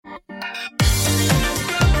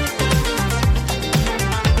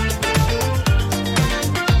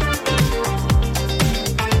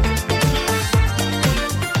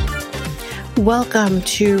Welcome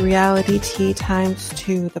to Reality Tea Times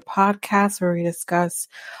 2, the podcast where we discuss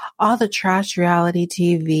all the trash reality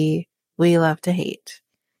TV we love to hate.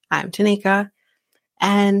 I'm Tanika,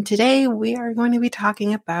 and today we are going to be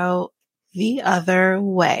talking about The Other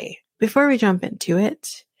Way. Before we jump into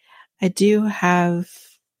it, I do have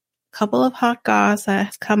a couple of hot goss that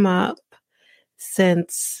has come up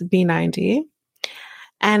since B90.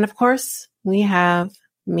 And of course, we have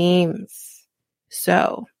memes.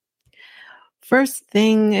 So, first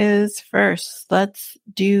thing is first, let's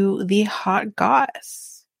do the hot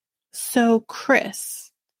goss. So Chris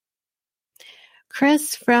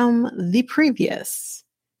from the previous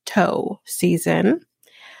Toe season,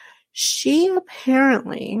 she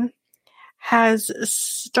apparently has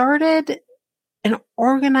started an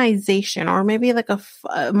organization, or maybe like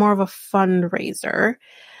more of a fundraiser,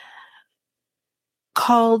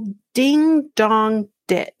 called Ding Dong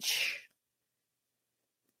Ditch.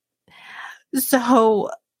 So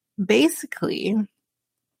basically,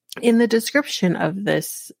 in the description of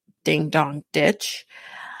this Ding Dong Ditch,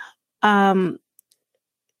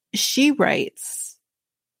 she writes,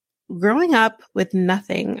 "Growing up with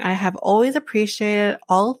nothing, I have always appreciated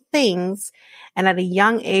all things, and at a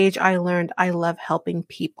young age, I learned I love helping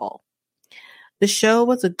people. The show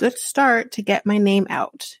was a good start to get my name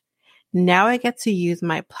out. Now I get to use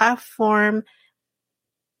my platform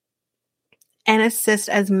and assist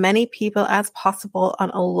as many people as possible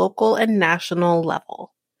on a local and national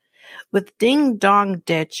level. With Ding Dong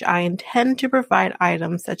Ditch, I intend to provide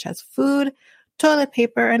items such as food, toilet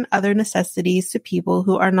paper, and other necessities to people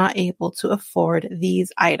who are not able to afford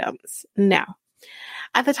these items." Now,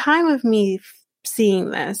 at the time of me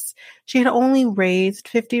seeing this, she had only raised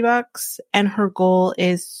 $50, and her goal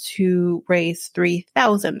is to raise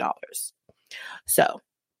 $3,000. So,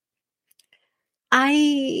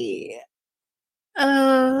 I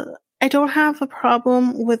don't have a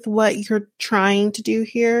problem with what you're trying to do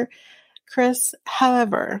here, Chris.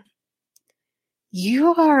 However,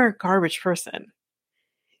 you are a garbage person.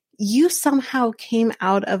 You somehow came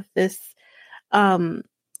out of this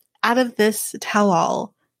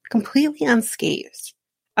tell-all completely unscathed.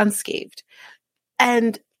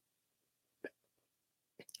 And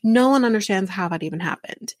no one understands how that even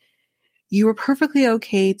happened. You were perfectly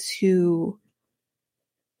okay to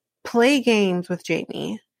play games with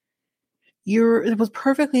Jamie. It was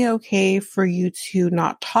perfectly okay for you to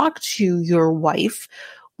not talk to your wife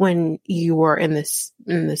when you were in the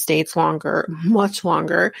States much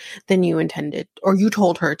longer than you intended, or you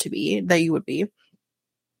told her that you would be.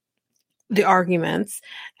 The arguments.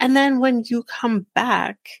 And then when you come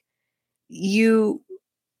back, you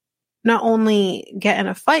not only get in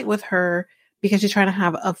a fight with her because she's trying to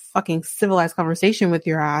have a fucking civilized conversation with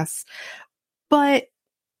your ass, but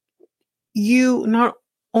you not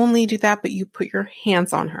only do that, but you put your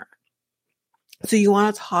hands on her. So you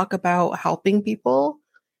want to talk about helping people?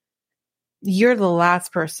 You're the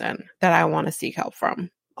last person that I want to seek help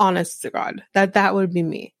from. Honest to God. That would be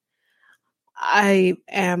me. I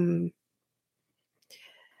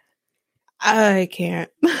can't.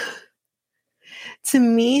 To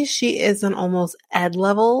me, she is an almost Ed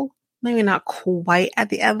level. Maybe not quite at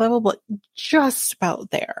the Ed level, but just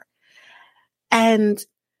about there. And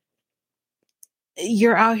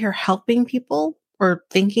you're out here helping people, or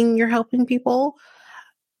thinking you're helping people.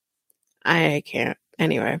 I can't.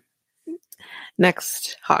 Anyway.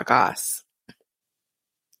 Next hot goss.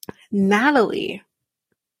 Natalie.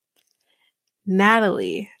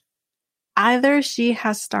 Either she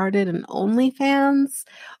has started an OnlyFans,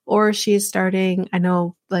 or she's starting, I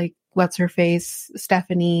know, like, what's her face?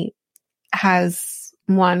 Stephanie has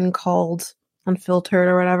one called Unfiltered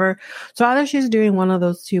or whatever. So either she's doing one of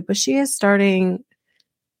those two, but she is starting,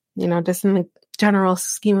 just in the general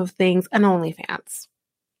scheme of things, an OnlyFans.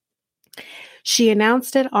 She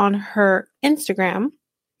announced it on her Instagram,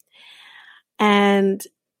 and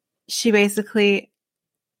she basically,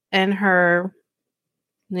 in her,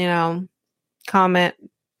 comment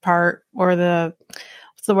part, or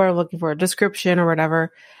what's the word I'm looking for? Description or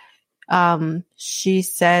whatever. She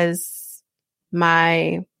says,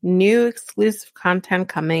 "My new exclusive content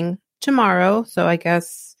coming tomorrow." So I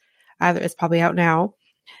guess either it's probably out now.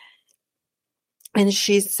 And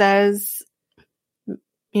she says,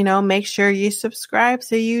 make sure you subscribe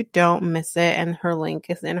so you don't miss it. And her link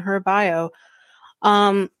is in her bio.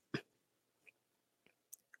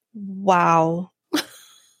 Wow.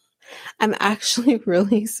 I'm actually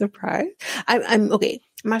really surprised. I'm okay.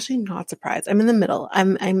 I'm actually not surprised. I'm in the middle.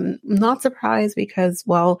 I'm not surprised because,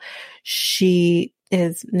 well, she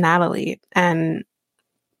is Natalie, and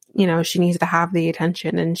she needs to have the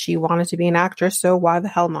attention and she wanted to be an actress, so why the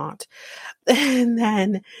hell not? And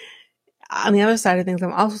then on the other side of things,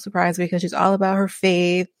 I'm also surprised because she's all about her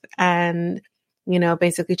faith and,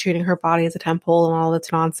 basically treating her body as a temple and all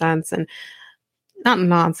this nonsense, and not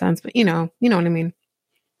nonsense, but you know what I mean?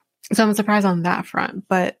 So I'm surprised on that front.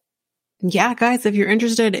 But yeah, guys, if you're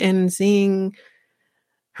interested in seeing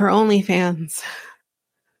her OnlyFans,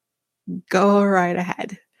 go right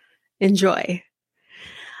ahead. Enjoy.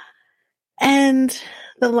 And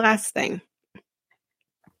the last thing,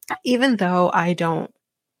 even though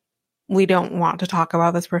we don't want to talk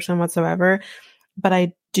about this person whatsoever, but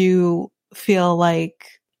I do feel like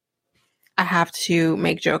I have to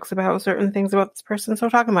make jokes about certain things about this person. So we're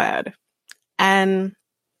talking about Ed. And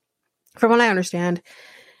from what I understand,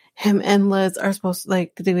 him and Liz are supposed to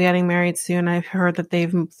be getting married soon. I've heard that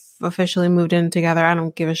they've officially moved in together. I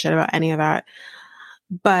don't give a shit about any of that.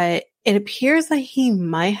 But it appears that he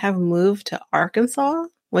might have moved to Arkansas,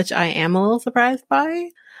 which I am a little surprised by.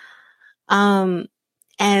 And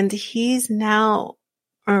he's now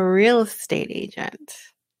a real estate agent.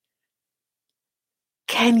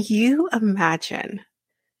 Can you imagine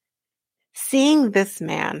seeing this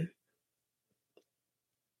man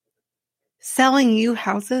selling you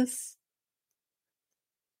houses?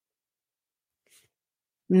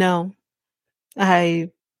 No. If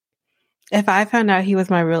I found out he was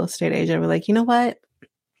my real estate agent, I'd be like, you know what?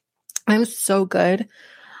 I'm so good.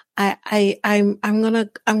 I'm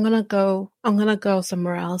gonna go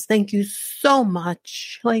somewhere else. Thank you so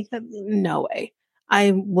much. No way.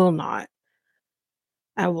 I will not.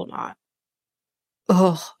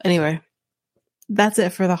 Oh, anyway, that's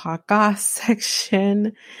it for the hot goss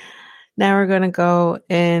section. Now we're gonna go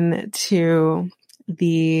into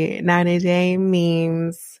the 90-day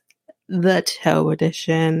memes, the toe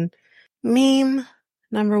edition. Meme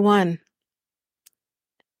number 1.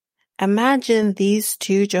 Imagine these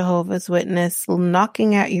two Jehovah's Witnesses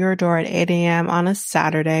knocking at your door at 8 a.m. on a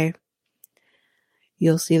Saturday.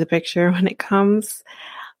 You'll see the picture when it comes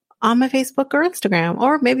on my Facebook or Instagram,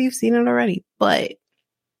 or maybe you've seen it already, but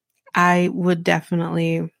I would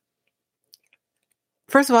definitely...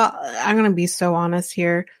 First of all, I'm going to be so honest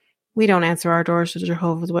here. We don't answer our doors to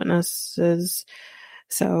Jehovah's Witnesses,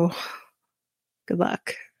 so good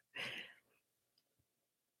luck.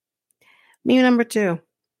 Meme number 2.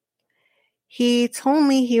 He told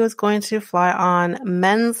me he was going to fly on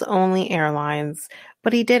men's only airlines,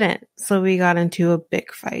 but he didn't, so we got into a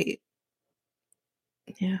big fight.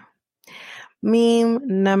 Yeah.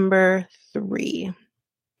 Meme number 3.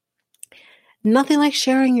 Nothing like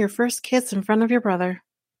sharing your first kiss in front of your brother.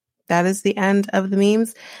 That is the end of the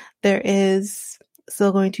memes. There is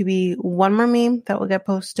still going to be one more meme that will get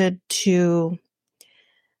posted to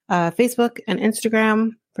Facebook and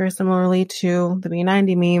Instagram, very similarly to the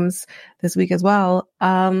B90 memes this week as well.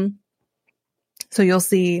 So you'll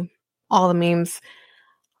see all the memes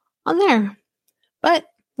on there. But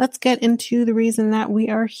let's get into the reason that we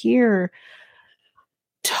are here.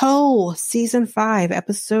 Toe, Season 5,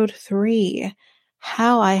 Episode 3.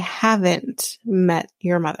 How I Haven't Met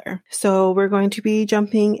Your Mother. So we're going to be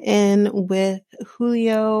jumping in with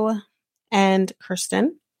Julio and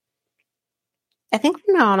Kirsten. I think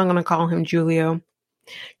from now on I'm going to call him Julio,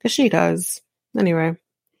 because she does. Anyway.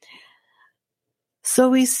 So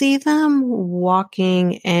we see them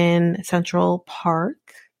walking in Central Park,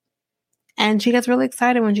 and she gets really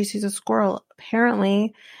excited when she sees a squirrel.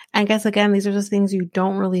 Apparently, I guess again, these are just things you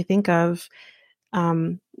don't really think of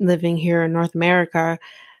living here in North America,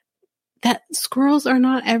 that squirrels are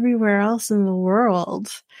not everywhere else in the world.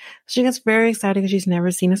 She gets very excited because she's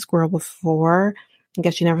never seen a squirrel before. I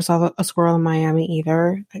guess she never saw a squirrel in Miami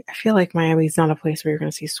either. I feel like Miami is not a place where you're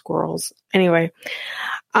going to see squirrels. Anyway,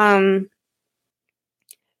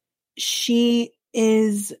 she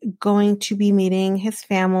is going to be meeting his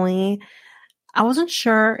family. I wasn't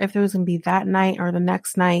sure if it was going to be that night or the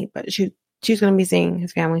next night, but she's going to be seeing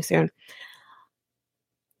his family soon.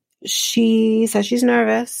 She says she's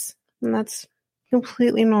nervous, and that's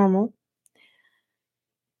completely normal.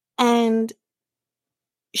 And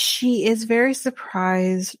she is very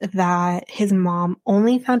surprised that his mom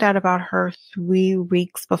only found out about her 3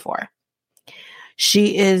 weeks before.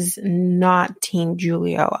 She is not Team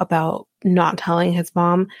Julio about not telling his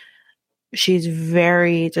mom. She's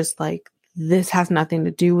very just like, this has nothing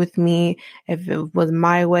to do with me. If it was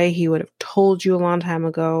my way, he would have told you a long time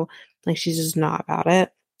ago. Like, she's just not about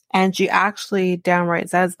it. And she actually downright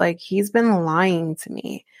says, like, he's been lying to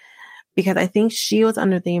me. Because I think she was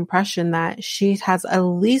under the impression that she has at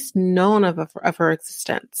least known of her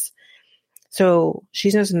existence. So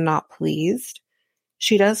she's just not pleased.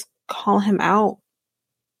 She does call him out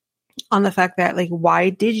on the fact that, like, why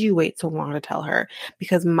did you wait so long to tell her?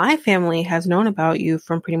 Because my family has known about you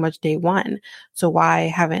from pretty much day one. So why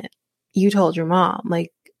haven't you told your mom?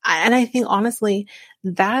 Like, and I think honestly,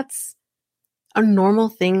 that's a normal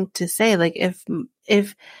thing to say. Like, if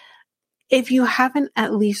you haven't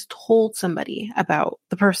at least told somebody about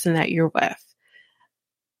the person that you're with,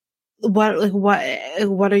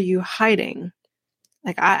 what are you hiding?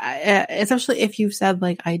 Like, especially if you've said,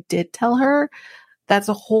 like, I did tell her, that's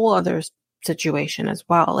a whole other situation as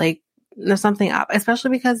well. Like, there's something up, especially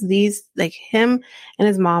because these, like, him and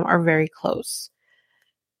his mom are very close.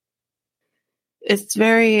 It's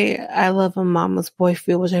very, I love a mama's boy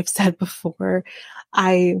feel, which I've said before.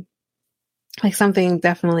 I like something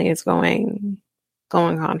definitely is going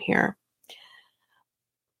on here.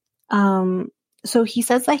 So he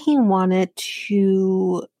says that he wanted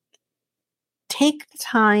to take the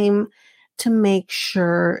time to make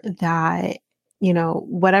sure that, you know,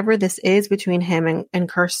 whatever this is between him and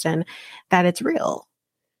Kirsten, that it's real.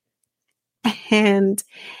 And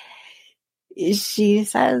she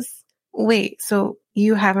says, wait, so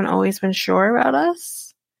you haven't always been sure about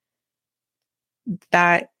us?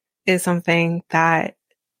 That is something that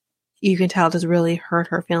you can tell just really hurt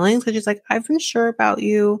her feelings. Because she's like, I've been sure about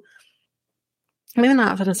you. Maybe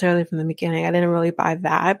not necessarily from the beginning. I didn't really buy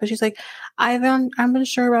that. But she's like, I've been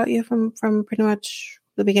sure about you from pretty much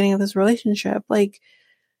the beginning of this relationship. Like,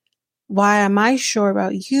 why am I sure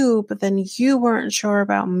about you, but then you weren't sure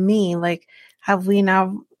about me? Like, have we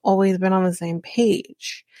now always been on the same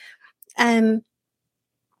page? And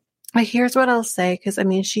here's what I'll say, because I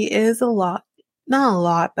mean, she is not a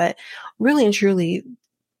lot, but really and truly,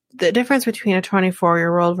 the difference between a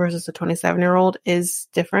 24-year-old versus a 27-year-old is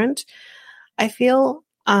different. I feel,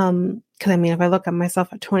 because I mean, if I look at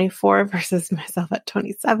myself at 24 versus myself at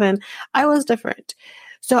 27, I was different.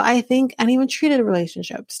 So I think, and even treated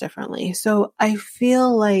relationships differently. So I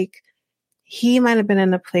feel like he might have been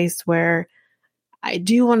in a place where I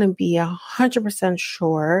do want to be 100%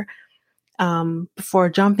 sure, before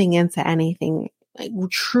jumping into anything like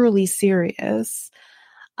truly serious.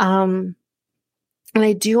 And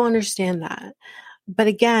I do understand that. But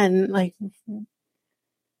again, like,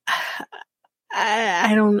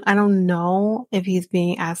 I don't know if he's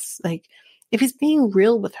being if he's being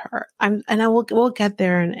real with her. We'll get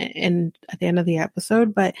there in at the end of the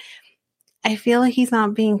episode, but I feel like he's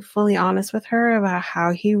not being fully honest with her about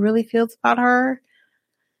how he really feels about her.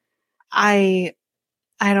 I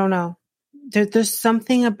don't know. There's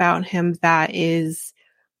something about him that is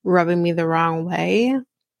rubbing me the wrong way.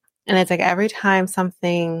 And it's like every time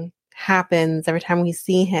something happens, every time we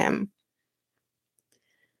see him,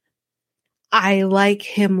 I like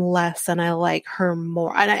him less and I like her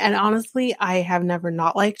more. And honestly, I have never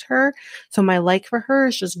not liked her. So my like for her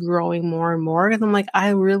is just growing more and more because I'm like, I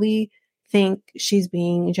really think she's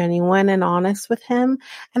being genuine and honest with him.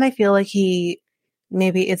 And I feel like he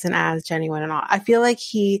maybe isn't as genuine and honest. I feel like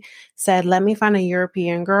he said, let me find a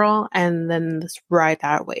European girl and then let's ride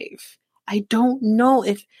that wave. I don't know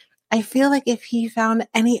if I feel like if he found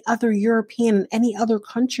any other European, any other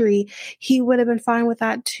country, he would have been fine with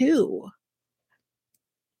that too.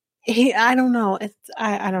 I don't know.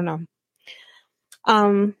 I don't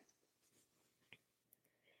know.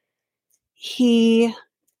 He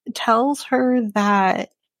tells her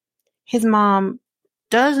that his mom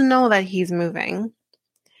does know that he's moving,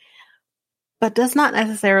 but does not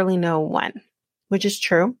necessarily know when, which is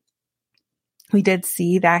true. We did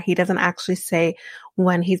see that he doesn't actually say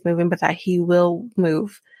when he's moving, but that he will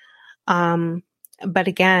move. But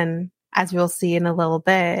again, as we'll see in a little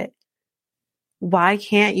bit, why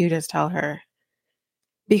can't you just tell her?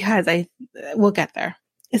 Because we'll get there.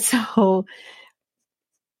 So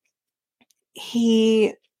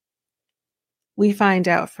we find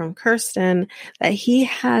out from Kirsten that he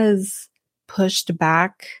has pushed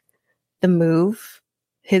back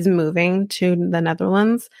his moving to the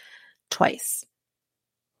Netherlands twice.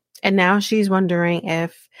 And now she's wondering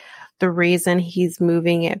if the reason he's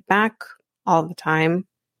moving it back all the time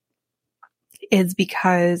is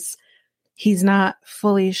because he's not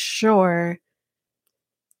fully sure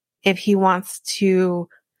if he wants to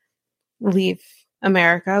leave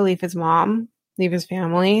America, leave his mom, leave his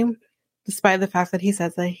family, despite the fact that he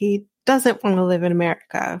says that he doesn't want to live in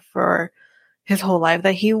America for his whole life,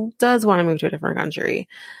 that he does want to move to a different country.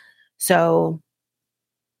 So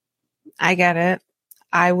I get it.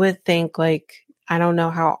 I would think, like, I don't know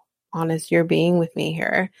how honest you're being with me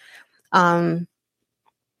here. And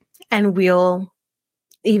we'll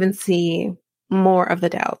even see more of the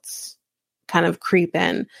doubts kind of creep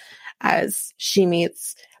in as she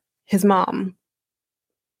meets his mom.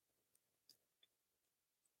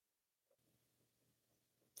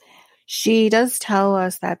 She does tell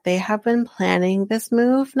us that they have been planning this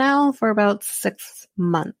move now for about 6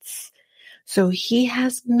 months. So he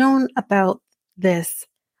has known about this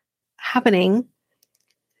happening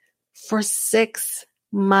for 6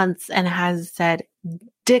 months and has said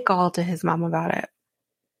dick all to his mom about it.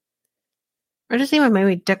 Or just even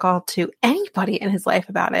maybe dick all to anybody in his life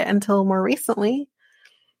about it until more recently.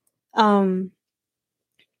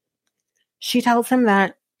 She tells him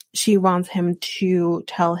that she wants him to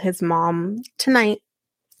tell his mom tonight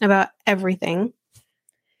about everything.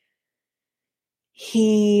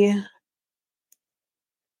 He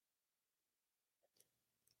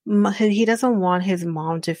doesn't want his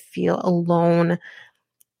mom to feel alone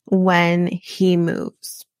when he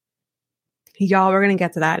moves. Y'all, we're going to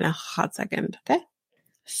get to that in a hot second, okay?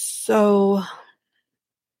 So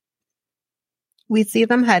we see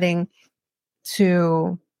them heading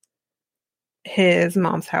to his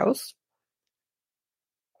mom's house.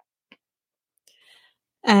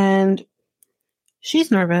 And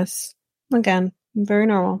she's nervous. Again, very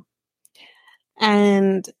normal.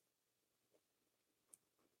 And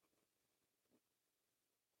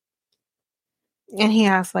he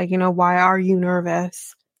asks, like, why are you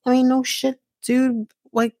nervous? I mean, no shit, dude.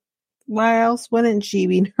 Like, why else wouldn't she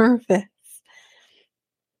be nervous?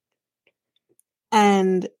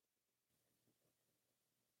 And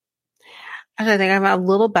I think I'm a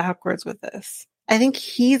little backwards with this. I think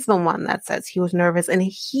he's the one that says he was nervous, and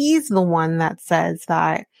he's the one that says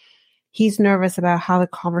that he's nervous about how the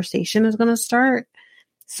conversation is going to start.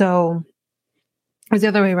 So it was the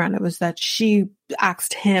other way around. It was that she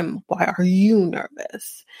asked him, why are you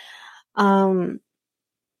nervous? And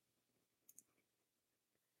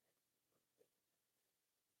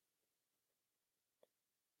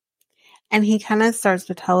he kind of starts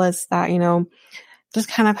to tell us that, just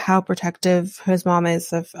kind of how protective his mom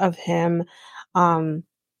is of him. When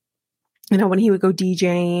he would go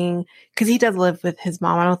DJing, because he does live with his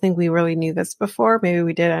mom. I don't think we really knew this before. Maybe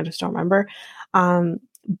we did. I just don't remember.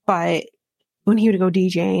 But when he would go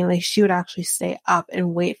DJing, like, she would actually stay up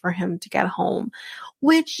and wait for him to get home,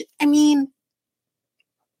 which, I mean,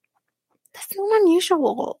 that's not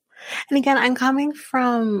unusual. And again, I'm coming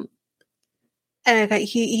from, and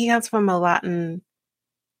he comes from a Latin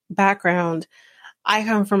background. I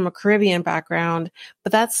come from a Caribbean background,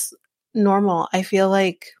 but that's normal. I feel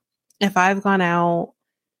like if I've gone out,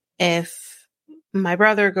 if my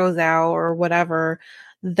brother goes out or whatever,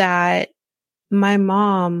 that my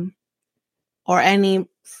mom or any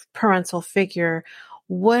parental figure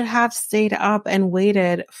would have stayed up and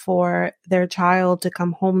waited for their child to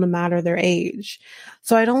come home no matter their age.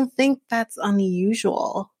 So I don't think that's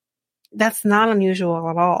unusual. That's not unusual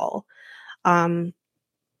at all.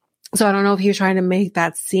 So I don't know if he was trying to make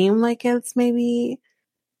that seem like it's maybe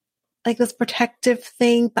like this protective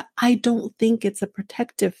thing, but I don't think it's a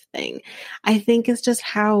protective thing. I think it's just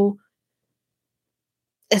how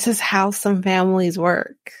some families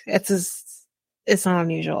work. It's not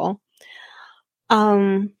unusual.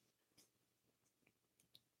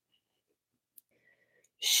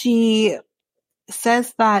 She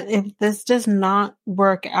says that if this does not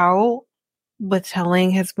work out with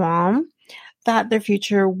telling his mom, that their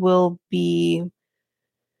future will be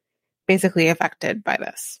basically affected by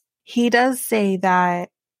this. He does say that,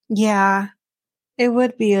 yeah, it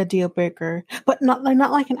would be a deal breaker, but not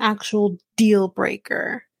like an actual deal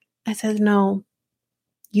breaker. I said, no,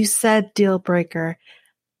 you said deal breaker.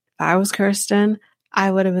 If I was Kirsten,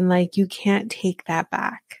 I would have been like, you can't take that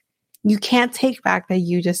back. You can't take back that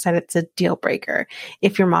you just said it's a deal breaker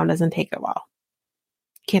if your mom doesn't take it well.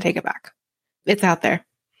 Can't take it back. It's out there.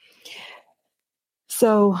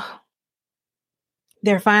 So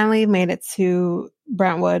they're finally made it to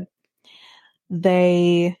Brentwood.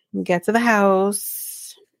 They get to the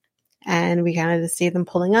house and we kind of just see them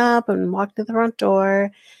pulling up and walk to the front door.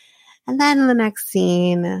 And then in the next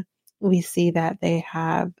scene, we see that they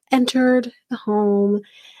have entered the home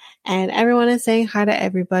and everyone is saying hi to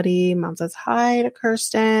everybody. Mom says hi to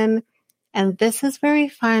Kirsten. And this is where we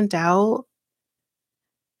find out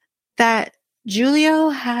that Julio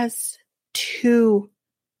has 2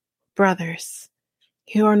 brothers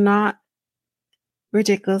who are not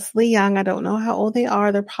ridiculously young. I don't know how old they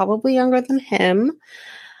are. They're probably younger than him,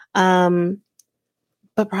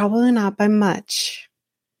 but probably not by much.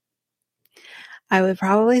 I would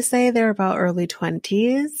probably say they're about early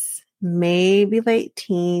 20s, maybe late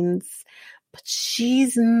teens, but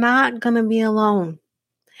she's not going to be alone.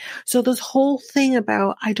 So this whole thing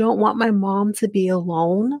about, I don't want my mom to be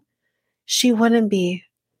alone, she wouldn't be.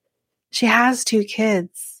 She has 2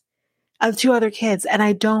 kids, 2 other kids, and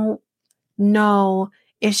I don't know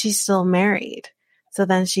if she's still married. So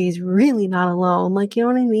then she's really not alone. Like, you know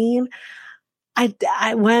what I mean?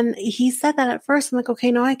 When he said that at first, I'm like,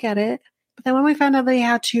 okay, no, I get it. But then when we found out that he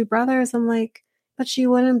had two brothers, I'm like, but she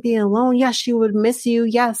wouldn't be alone. Yes, she would miss you.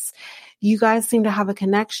 Yes, you guys seem to have a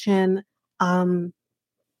connection.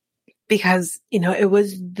 Because, it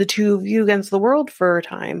was the two of you against the world for a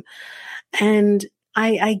time. And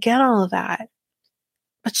I get all of that.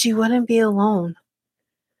 But she wouldn't be alone.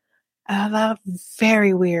 That's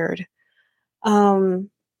very weird.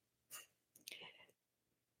 And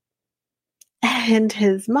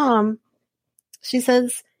his mom, she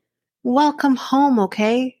says, welcome home,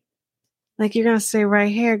 okay? Like, you're going to stay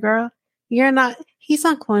right here, girl. He's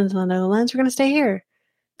not going to the Netherlands. You're going to stay here.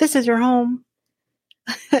 This is your home.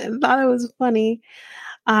 I thought it was funny.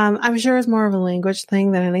 I'm sure it's more of a language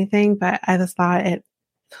thing than anything, but I just thought it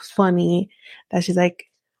was funny that she's like,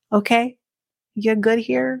 okay, you're good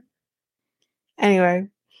here. Anyway,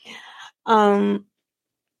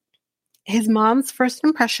 his mom's first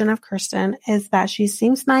impression of Kirsten is that she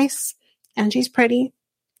seems nice and she's pretty.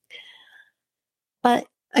 But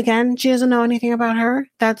again, she doesn't know anything about her.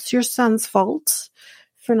 That's your son's fault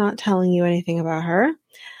for not telling you anything about her.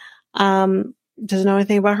 Doesn't know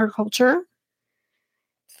anything about her culture.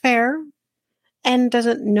 Fair. And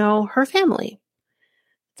doesn't know her family.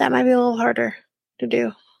 That might be a little harder to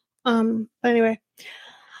do. But anyway,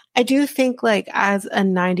 I do think like as a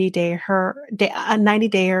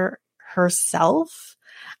 90-dayer herself,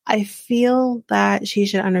 I feel that she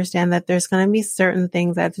should understand that there's going to be certain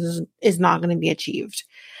things that is not going to be achieved.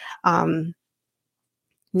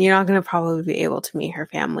 You're not going to probably be able to meet her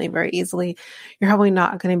family very easily. You're probably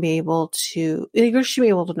not going to be able to, you should be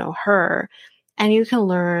able to know her, and you can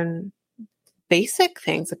learn basic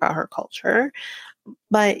things about her culture,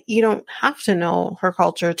 but you don't have to know her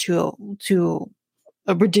culture to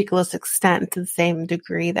a ridiculous extent, to the same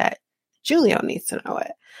degree that Julio needs to know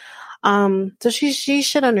it. So she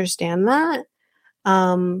should understand that.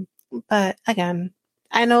 But again,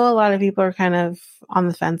 I know a lot of people are kind of on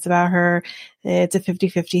the fence about her. It's a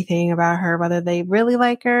 50-50 thing about her, whether they really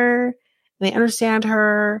like her, they understand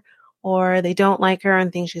her, or they don't like her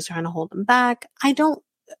and think she's trying to hold them back. I don't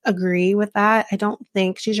agree with that. I don't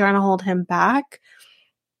think she's trying to hold him back.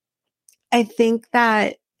 I think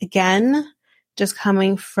that, again, just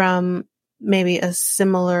coming from maybe a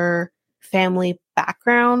similar family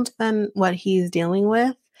background than what he's dealing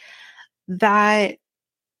with, that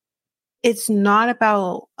it's not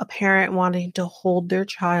about a parent wanting to hold their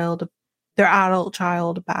adult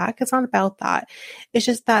child back. It's not about that. It's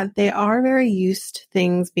just that they are very used to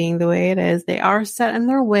things being the way it is. They are set in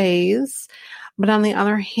their ways. But on the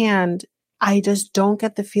other hand, I just don't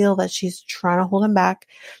get the feel that she's trying to hold him back.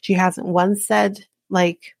 She hasn't once said,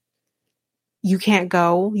 like, you can't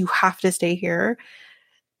go. You have to stay here.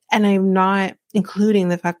 And I'm not including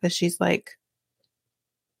the fact that she's like,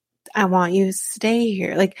 I want you to stay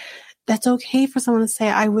here. Like, that's okay for someone to say,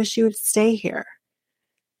 I wish you would stay here.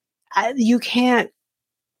 You can't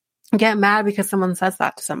get mad because someone says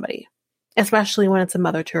that to somebody, especially when it's a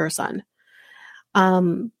mother to her son.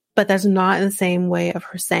 But that's not in the same way of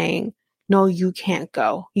her saying, no, you can't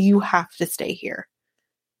go. You have to stay here.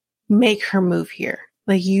 Make her move here.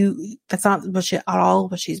 Like, that's not at all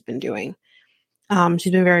what she's been doing.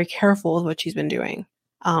 She's been very careful with what she's been doing.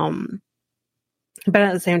 But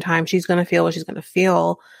at the same time, she's going to feel what she's going to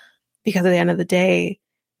feel, because at the end of the day,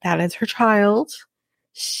 that is her child.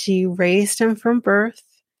 She raised him from birth.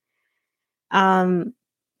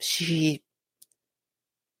 She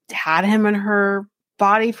had him in her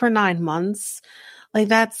body for 9 months. Like,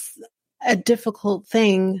 that's a difficult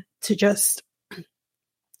thing to just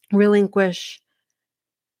relinquish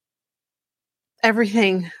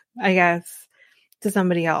everything, I guess, to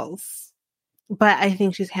somebody else. But I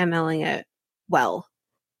think she's handling it well,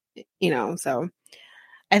 so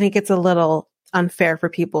I think it's a little unfair for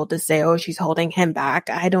people to say, oh, she's holding him back.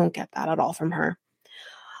 I don't get that at all from her.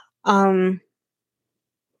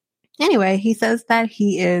 Anyway, he says that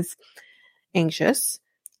he is anxious,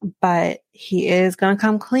 but he is going to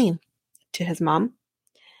come clean to his mom.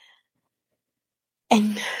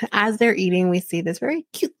 And as they're eating, we see this very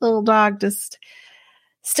cute little dog just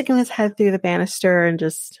sticking his head through the banister and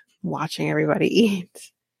just watching everybody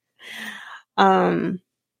eat.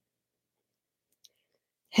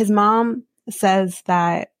 His mom says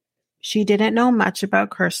that she didn't know much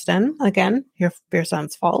about Kirsten. Again, your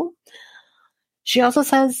son's fault. She also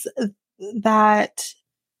says that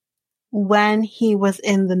when he was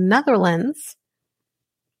in the Netherlands,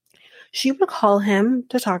 she would call him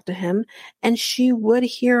to talk to him, and she would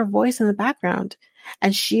hear a voice in the background,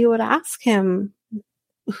 and she would ask him,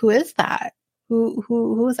 who is that?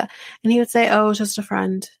 who was that? And he would say, oh, it's just a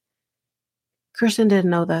friend. Kirsten didn't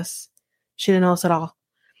know this. She didn't know us at all.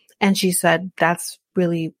 And she said, that's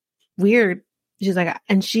really weird. She's like,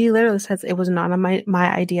 and she literally says, it was not my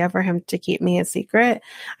idea for him to keep me a secret.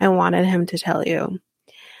 I wanted him to tell you.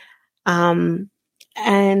 And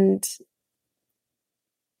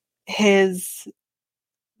his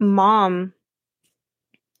mom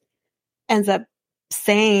ends up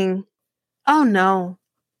saying, oh no,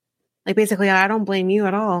 like basically, I don't blame you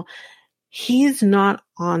at all. He's not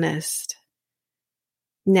honest.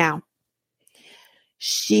 Now,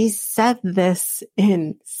 she said this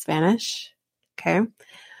in Spanish. Okay.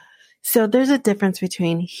 So there's a difference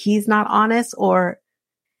between he's not honest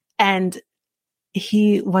and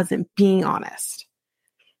he wasn't being honest.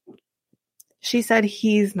 She said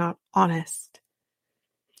he's not honest.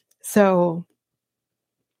 So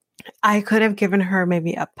I could have given her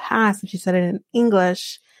maybe a pass if she said it in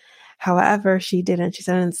English. However, she didn't. She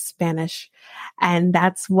said it in Spanish. And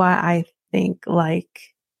that's why I think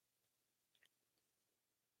like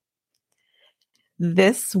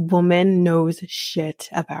this woman knows shit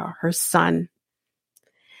about her son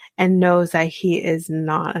and knows that he is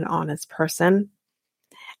not an honest person.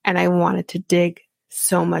 And I wanted to dig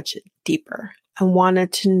so much deeper. I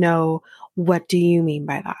wanted to know, what do you mean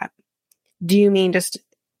by that? Do you mean just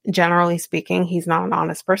generally speaking, he's not an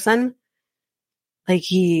honest person? Like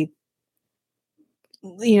he,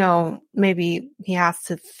 maybe he has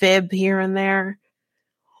to fib here and there?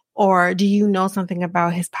 Or do you know something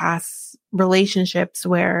about his past relationships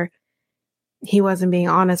where he wasn't being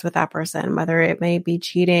honest with that person, whether it may be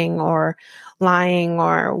cheating or lying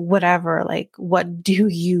or whatever? Like, what do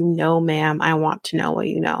you know, ma'am? I want to know what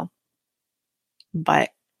you know. But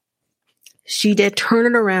she did turn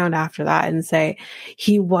it around after that and say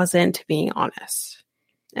he wasn't being honest.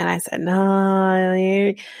 And I said,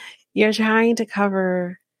 no, you're trying to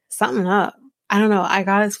cover something up. I don't know. I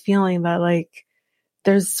got this feeling that like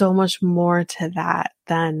there's so much more to that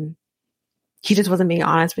than he just wasn't being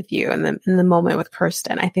honest with you in the moment with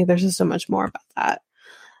Kirsten. I think there's just so much more about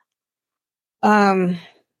that.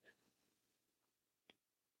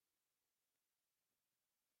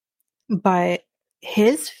 But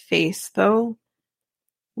his face though,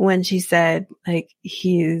 when she said like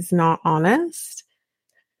he's not honest,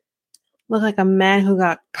 looked like a man who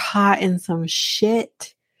got caught in some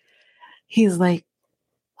shit. He's like,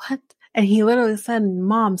 what? And he literally said,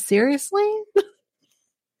 Mom, seriously?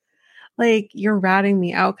 Like, you're ratting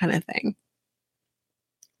me out kind of thing.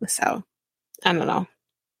 So, I don't know.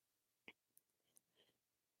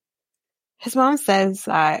 His mom says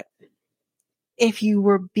that if you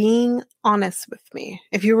were being honest with me,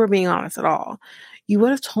 if you were being honest at all, you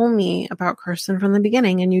would have told me about Kirsten from the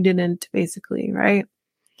beginning, and you didn't, basically, right?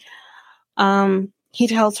 He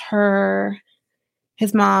tells her,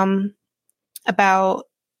 his mom, about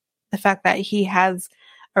the fact that he has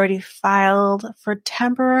already filed for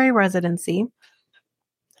temporary residency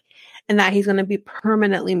and that he's going to be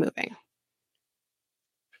permanently moving.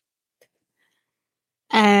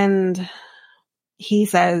 And he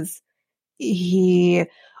says he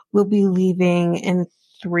will be leaving in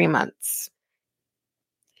 3 months.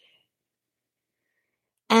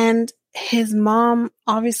 And his mom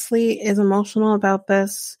obviously is emotional about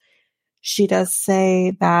this. She does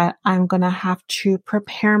say that I'm going to have to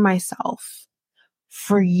prepare myself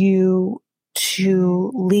for you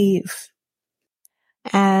to leave.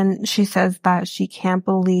 And she says that she can't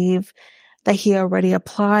believe that he already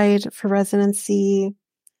applied for residency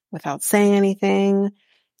without saying anything.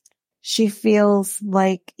 She feels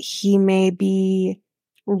like he may be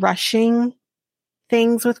rushing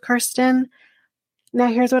things with Kirsten. Now,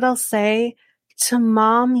 here's what I'll say. To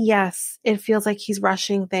Mom, yes, it feels like he's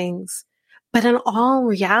rushing things. But in all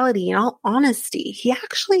reality, in all honesty, he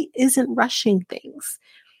actually isn't rushing things.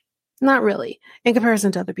 Not really, in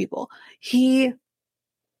comparison to other people. He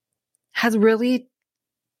has really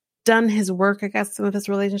done his work, I guess, with this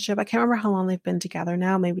relationship. I can't remember how long they've been together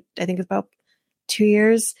now. Maybe, I think it's about 2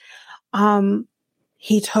 years.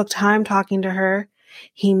 He took time talking to her.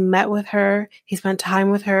 He met with her. He spent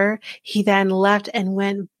time with her. He then left and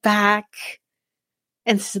went back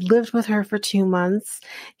and lived with her for 2 months.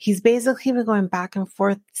 He's basically been going back and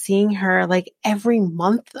forth, seeing her like every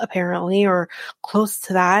month, apparently, or close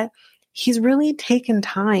to that. He's really taken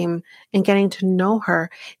time in getting to know her.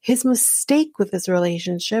 His mistake with this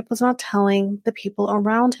relationship was not telling the people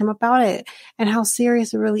around him about it and how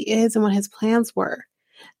serious it really is and what his plans were.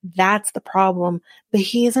 That's the problem. But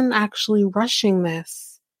he isn't actually rushing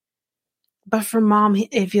this. But for Mom,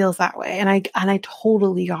 it feels that way. And I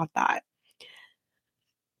totally got that.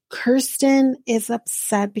 Kirsten is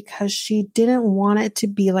upset because she didn't want it to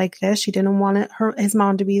be like this. She didn't want his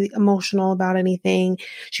mom to be emotional about anything.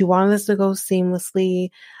 She wanted this to go seamlessly.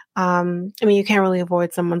 I mean, you can't really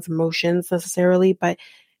avoid someone's emotions necessarily, but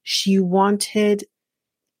she wanted,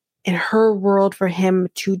 in her world, for him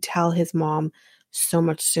to tell his mom so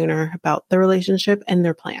much sooner about the relationship and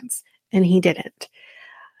their plans, and he didn't.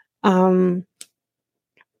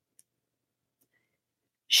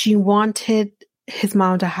 She wanted his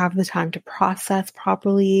mom to have the time to process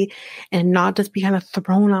properly and not just be kind of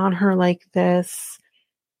thrown on her like this.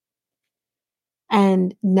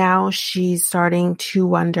 And now she's starting to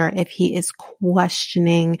wonder if he is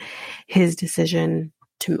questioning his decision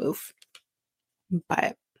to move.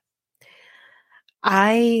 But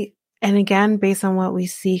and again, based on what we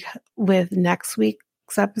see with next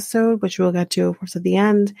week's episode, which we'll get to, of course, at the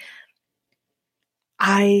end,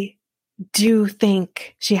 I do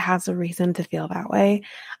think she has a reason to feel that way.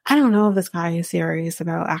 I don't know if this guy is serious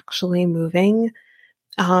about actually moving.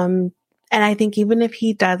 And I think even if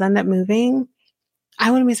he does end up moving,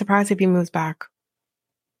 I wouldn't be surprised if he moves back.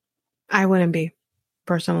 I wouldn't be,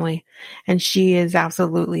 personally. And she is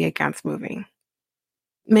absolutely against moving.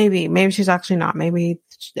 Maybe she's actually not. Maybe,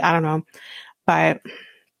 I don't know. But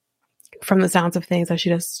from the sounds of things, that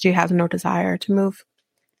she has no desire to move.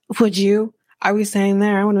 Would you? I was saying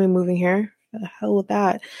there, I want to be moving here. What the hell with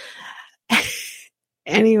that?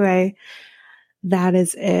 Anyway, that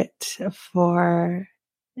is it for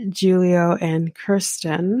Julio and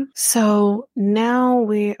Kirsten. So now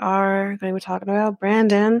we are going to be talking about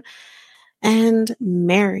Brandon and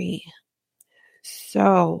Mary.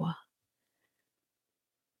 So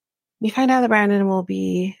we find out that Brandon will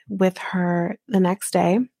be with her the next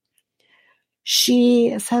day.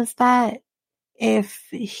 She says that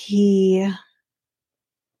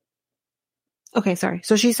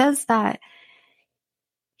So she says that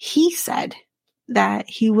he said that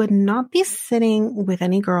he would not be sitting with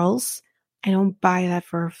any girls. I don't buy that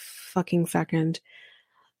for a fucking second.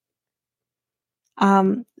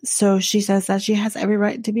 So she says that she has every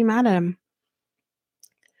right to be mad at him.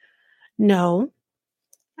 No.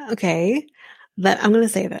 Okay. I'm going to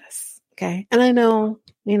say this. Okay. And I know,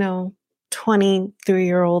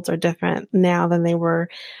 23-year-olds are different now than they were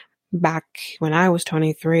back when I was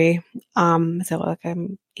 23. So like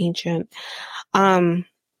I'm ancient.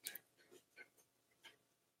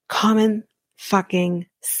 Common fucking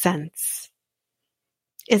sense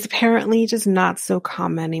is apparently just not so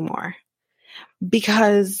common anymore.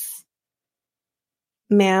 Because,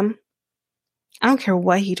 ma'am, I don't care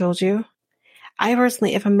what he told you. I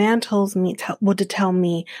personally, if a man tells me, to tell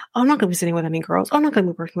me, oh, I'm not going to be sitting with any girls. I'm not going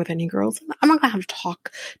to be working with any girls. I'm not going to have to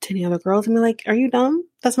talk to any other girls. And be like, are you dumb?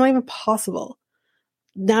 That's not even possible.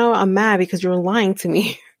 Now I'm mad because you're lying to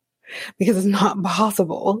me. Because it's not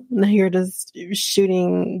possible. Now you're just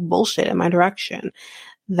shooting bullshit in my direction.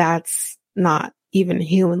 That's not even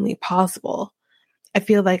humanly possible. I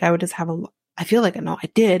feel like I did have a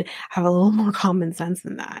little more common sense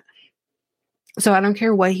than that. So I don't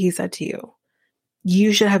care what he said to you.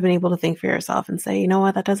 You should have been able to think for yourself and say, you know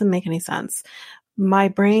what, that doesn't make any sense. My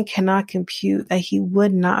brain cannot compute that he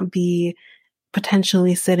would not be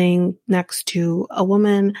potentially sitting next to a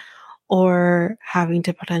woman or having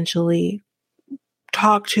to potentially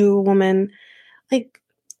talk to a woman. Like,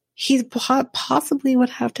 he possibly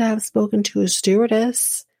would have to have spoken to a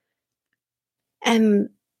stewardess. And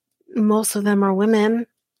most of them are women. I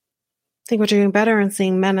think we're doing better in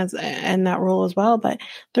seeing men in that role as well, but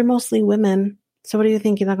they're mostly women. So what do you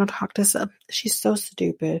think? You're not going to talk to some? She's so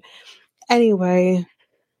stupid. Anyway,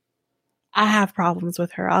 I have problems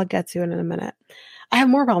with her. I'll get to it in a minute. I have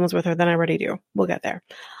more problems with her than I already do. We'll get there.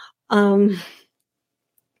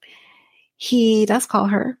 He does call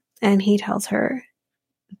her and he tells her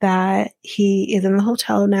that he is in the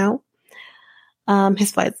hotel now.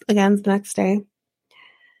 His flight's again the next day.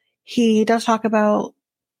 He does talk about,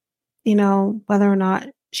 whether or not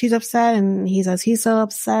she's upset, and he says he's so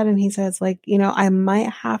upset, and he says, I might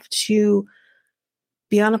have to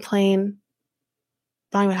be on a plane.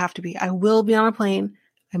 Not even have to be. I will be on a plane.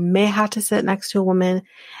 I may have to sit next to a woman.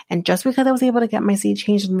 And just because I was able to get my seat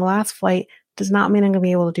changed in the last flight does not mean I'm going to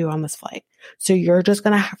be able to do it on this flight. So you're just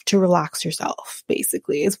going to have to relax yourself,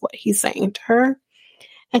 basically, is what he's saying to her.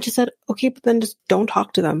 And she said, okay, but then just don't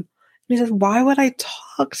talk to them. And he says, why would I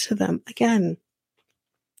talk to them? Again,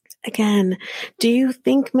 do you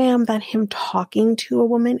think, ma'am, that him talking to a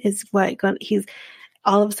woman is he's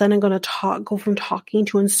all of a sudden going to go from talking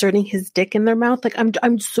to inserting his dick in their mouth? Like,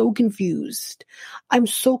 I'm so confused. I'm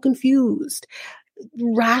so confused.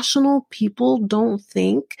 rational people don't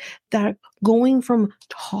think that going from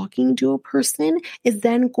talking to a person is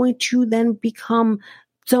then going to then become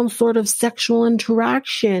some sort of sexual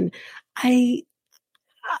interaction. She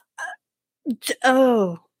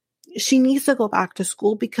needs to go back to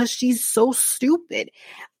school because she's so stupid.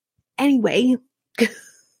 Anyway,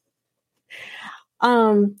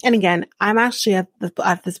 and again, I'm actually at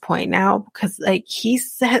this point now because like he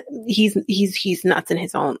said he's nuts in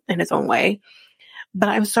his own way. But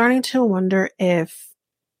I'm starting to wonder if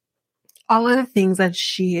all of the things that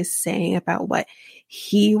she is saying about what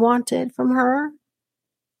he wanted from her,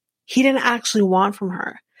 he didn't actually want from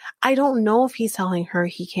her. I don't know if he's telling her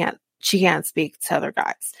she can't speak to other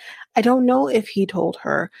guys. I don't know if he told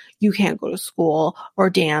her you can't go to school or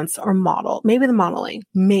dance or model. Maybe the modeling,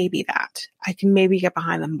 maybe that. I can maybe get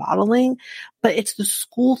behind the modeling, but it's the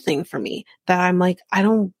school thing for me that I'm like, I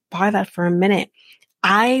don't buy that for a minute.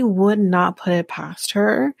 I would not put it past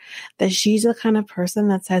her that she's the kind of person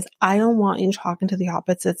that says, I don't want you talking to the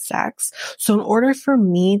opposite sex. So in order for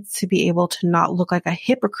me to be able to not look like a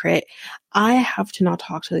hypocrite, I have to not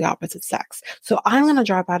talk to the opposite sex. So I'm going to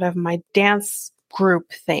drop out of my dance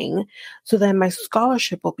group thing. So then my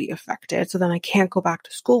scholarship will be affected. So then I can't go back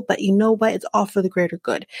to school. But you know what? It's all for the greater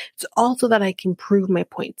good. It's also that I can prove my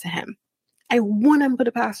point to him. I wouldn't put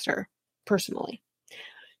it past her personally.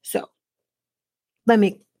 So let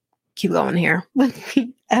me keep going here with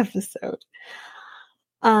the episode.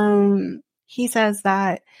 He says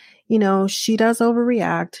that, she does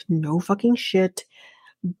overreact, no fucking shit,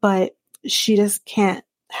 but she just can't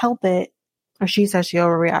help it. Or she says she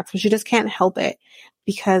overreacts, but she just can't help it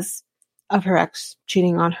because of her ex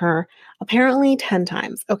cheating on her apparently 10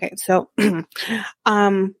 times. Okay, so here's what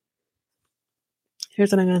I'm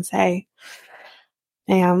going to say.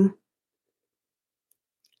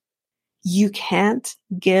 You can't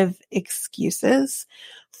give excuses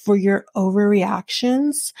for your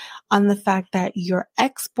overreactions on the fact that your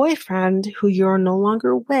ex-boyfriend, who you're no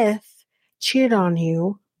longer with, cheated on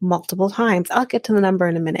you multiple times. I'll get to the number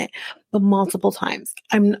in a minute, but multiple times.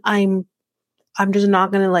 I'm just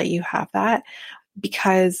not going to let you have that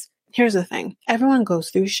because here's the thing. Everyone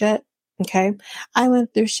goes through shit. Okay. I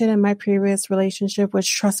went through shit in my previous relationship,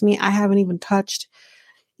 which trust me, I haven't even touched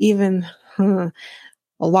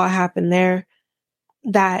a lot happened there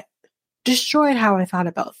that destroyed how I thought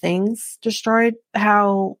about things, destroyed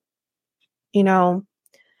how,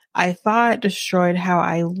 I thought, destroyed how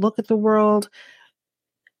I look at the world.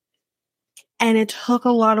 And it took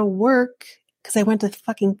a lot of work because I went to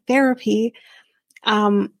fucking therapy,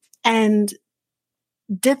 and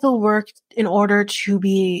did the work in order to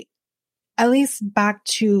be at least back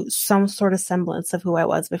to some sort of semblance of who I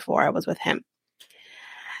was before I was with him.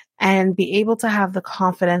 And be able to have the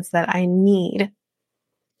confidence that I need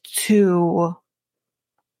to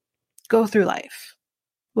go through life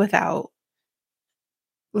without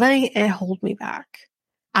letting it hold me back.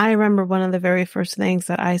 I remember one of the very first things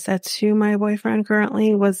that I said to my boyfriend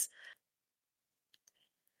currently was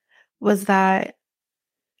that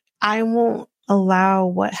I won't allow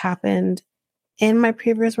what happened in my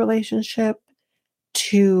previous relationship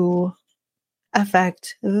to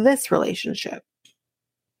affect this relationship.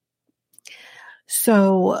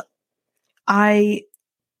 So I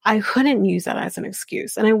couldn't use that as an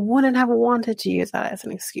excuse, and I wouldn't have wanted to use that as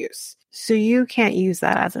an excuse. So you can't use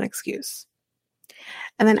that as an excuse.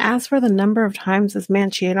 And then as for the number of times this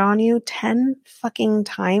man cheated on you, 10 fucking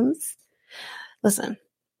times. Listen,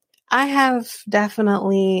 I have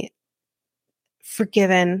definitely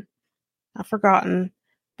forgiven, not forgotten,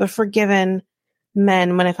 but forgiven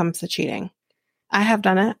men when it comes to cheating. I have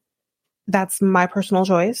done it. That's my personal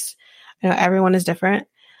choice. Everyone is different.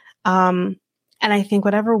 And I think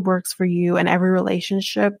whatever works for you in every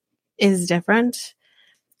relationship is different.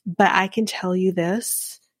 But I can tell you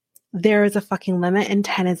this, there is a fucking limit and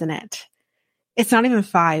 10 isn't it. It's not even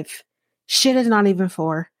 5. Shit is not even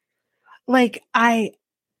 4. Like when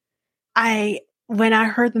I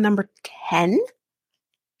heard the number 10,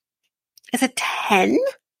 is it 10?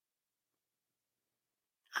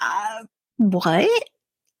 What?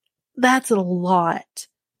 That's a lot.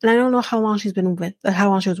 And I don't know how long she was with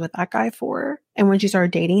that guy for, and when she started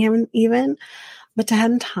dating him even, but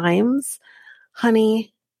 10 times,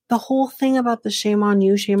 honey, the whole thing about the shame on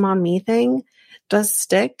you, shame on me thing does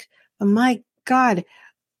stick. But my God,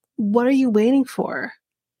 what are you waiting for?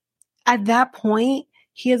 At that point,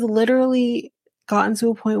 he has literally gotten to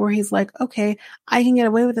a point where he's like, okay, I can get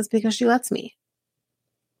away with this because she lets me.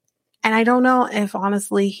 And I don't know if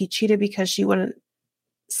honestly he cheated because she wouldn't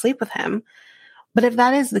sleep with him. But if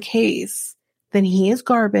that is the case, then he is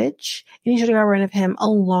garbage and you should have got rid of him a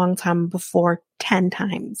long time before, 10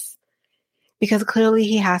 times. Because clearly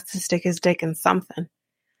he has to stick his dick in something.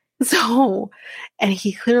 So, and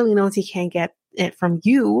he clearly knows he can't get it from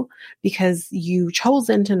you because you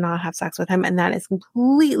chosen to not have sex with him, and that is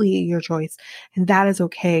completely your choice, and that is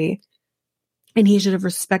okay. And he should have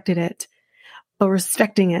respected it. But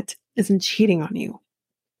respecting it isn't cheating on you.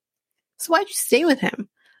 So why'd you stay with him?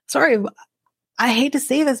 Sorry, I hate to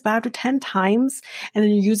say this, but after 10 times, and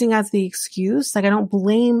then you're using as the excuse, like, I don't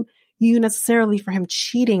blame you necessarily for him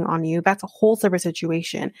cheating on you. That's a whole separate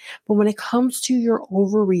situation. But when it comes to your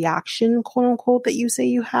overreaction, quote unquote, that you say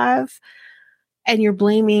you have, and you're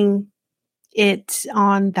blaming it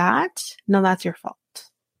on that, no, that's your fault.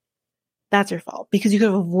 That's your fault because you could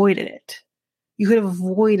have avoided it. You could have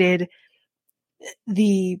avoided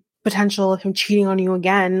the potential of him cheating on you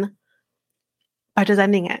again by just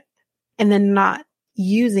ending it and then not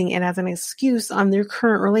using it as an excuse on their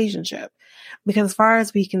current relationship. Because as far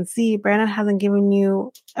as we can see, Brandon hasn't given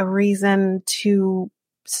you a reason to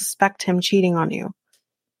suspect him cheating on you.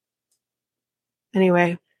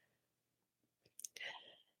 Anyway,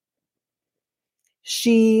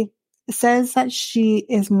 she says that she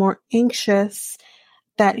is more anxious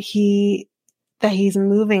that he's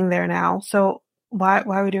moving there now. So why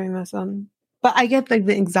are we doing this? But I get like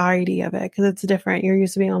the anxiety of it because it's different. You're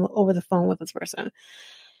used to being over the phone with this person.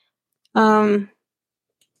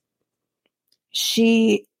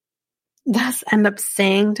 She does end up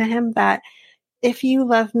saying to him that if you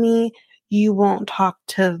love me, you won't talk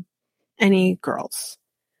to any girls.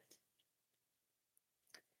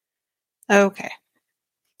 Okay.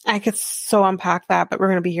 I could so unpack that, but we're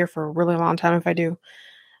going to be here for a really long time if I do.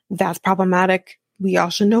 That's problematic. We all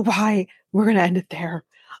should know why. We're going to end it there.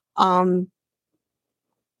 So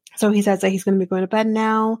he says that he's going to be going to bed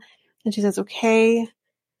now. And she says, okay,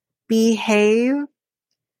 behave.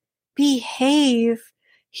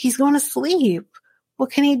 He's going to sleep. What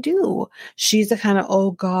can he do? She's the kind of,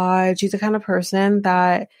 she's the kind of person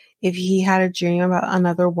that if he had a dream about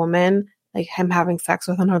another woman, like him having sex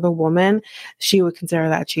with another woman, she would consider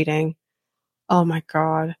that cheating. Oh my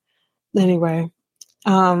God. Anyway,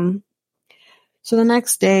 so the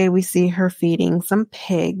next day we see her feeding some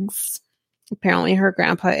pigs. Apparently her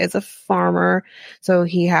grandpa is a farmer, so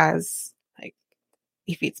he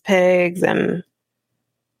feeds pigs and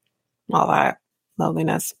all that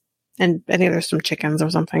loveliness. And I think there's some chickens or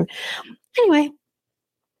something. Anyway,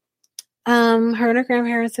 her and her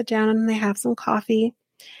grandparents sit down and they have some coffee.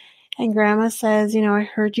 And grandma says, I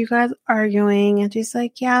heard you guys arguing. And she's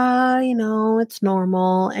like, yeah, it's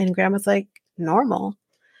normal. And grandma's like, normal?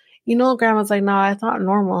 Grandma's like, no, it's not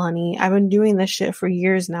normal, honey. I've been doing this shit for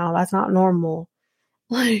years now. That's not normal.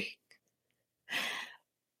 Like,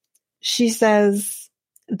 she says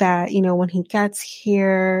that, when he gets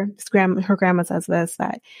here, her grandma says this,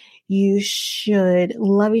 that you should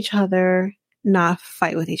love each other, not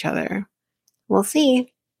fight with each other. We'll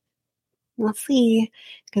see. We'll see.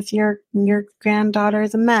 Because your granddaughter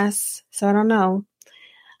is a mess. So I don't know.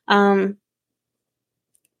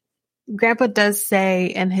 Grandpa does say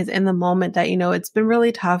in the moment that, it's been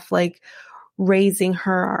really tough, like raising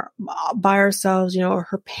her by ourselves, or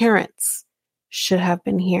her parents should have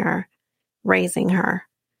been here raising her.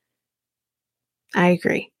 I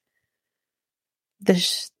agree.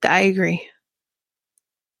 I agree.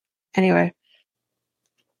 Anyway,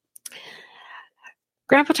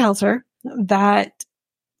 Grandpa tells her that,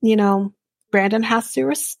 Brandon has to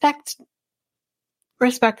respect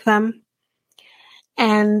them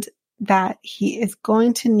and that he is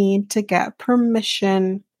going to need to get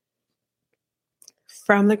permission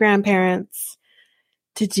from the grandparents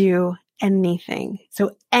to do anything.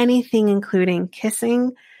 So anything including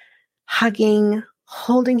kissing, hugging,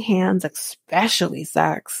 holding hands, especially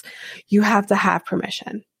sex, you have to have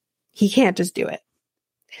permission. He can't just do it.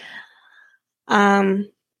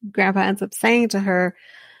 Grandpa ends up saying to her,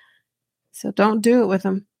 so don't do it with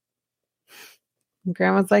him. And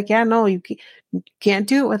Grandma's like, yeah, no, you can't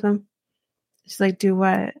do it with him. She's like, do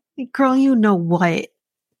what? Girl, you know what?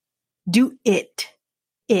 Do it.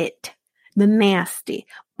 The nasty,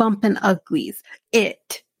 bumping uglies.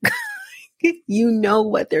 It. You know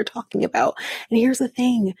what they're talking about. And here's the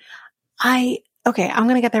thing. I'm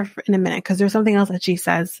going to get there in a minute because there's something else that she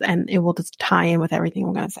says and it will just tie in with everything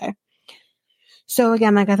we're going to say. So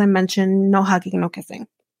again, like as I mentioned, no hugging, no kissing.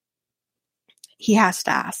 He has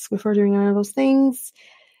to ask before doing any of those things.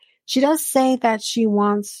 She does say that she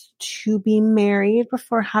wants to be married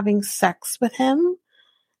before having sex with him.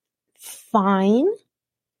 Fine.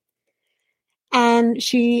 And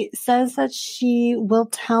she says that she will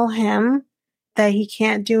tell him that he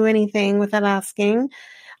can't do anything without asking.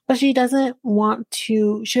 But she doesn't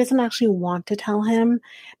actually want to tell him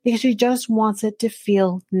because she just wants it to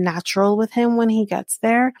feel natural with him when he gets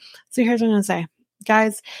there. So here's what I'm going to say.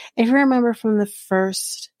 Guys, if you remember from the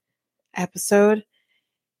first episode,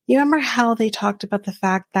 you remember how they talked about the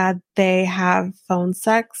fact that they have phone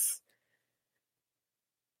sex?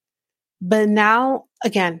 But now,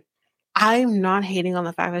 again, I'm not hating on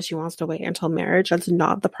the fact that she wants to wait until marriage. That's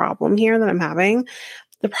not the problem here that I'm having.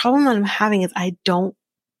 The problem that I'm having is I don't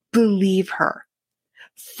believe her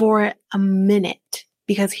for a minute,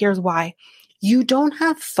 because here's why. You don't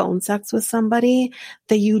have phone sex with somebody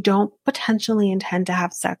that you don't potentially intend to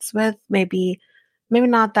have sex with. Maybe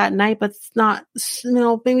not that night, but it's not,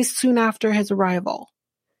 maybe soon after his arrival.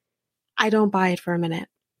 I don't buy it for a minute,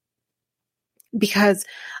 because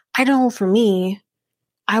I know for me,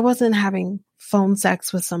 I wasn't having phone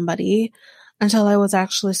sex with somebody until I was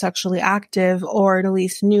actually sexually active, or at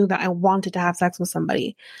least knew that I wanted to have sex with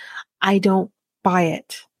somebody. I don't buy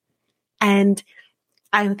it. And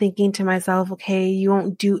I'm thinking to myself, okay, you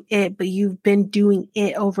won't do it, but you've been doing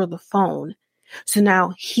it over the phone. So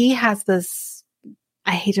now he has this,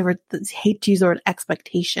 I hate to use the word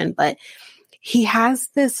expectation, but he has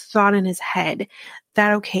this thought in his head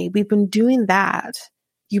that, okay, we've been doing that.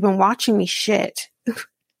 You've been watching me shit.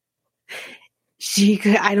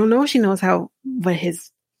 I don't know if she knows what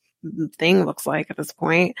his thing looks like at this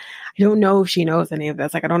point. I don't know if she knows any of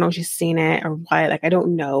this. Like, I don't know if she's seen it or what. Like, I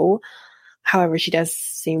don't know. However, she does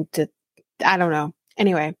seem to, I don't know.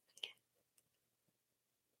 Anyway,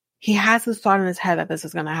 he has this thought in his head that this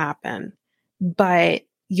is going to happen, but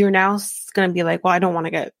you're now going to be like, well, I don't want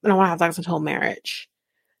to have sex until marriage.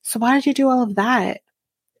 So why did you do all of that?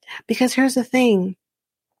 Because here's the thing,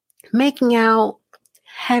 making out,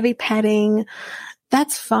 heavy petting,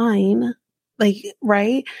 that's fine. Like,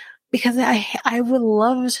 right? Because I would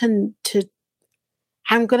love to,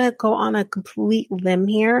 I'm going to go on a complete limb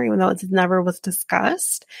here, even though it never was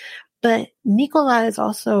discussed. But Nikolai is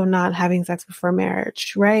also not having sex before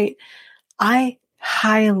marriage, right? I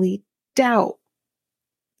highly doubt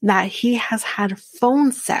that he has had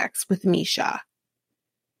phone sex with Misha.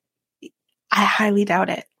 I highly doubt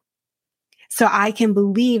it. So I can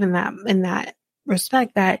believe in that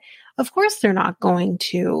respect that, of course, they're not going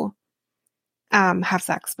to have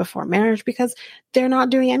sex before marriage, because they're not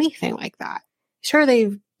doing anything like that. Sure,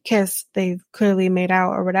 they've kissed, they've clearly made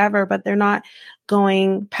out or whatever, but they're not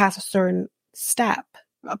going past a certain step,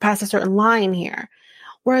 past a certain line here.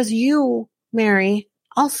 Whereas you, Mary,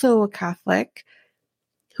 also a Catholic,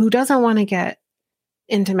 who doesn't want to get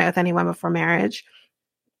intimate with anyone before marriage,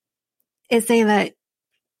 is saying that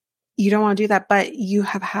you don't want to do that, but you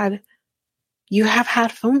have had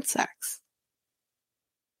phone sex.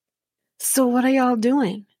 So what are y'all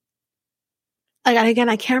doing? Again,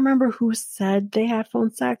 I can't remember who said they had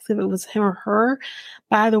phone sex, if it was him or her.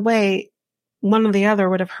 But either way, one or the other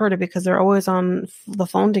would have heard it, because they're always on the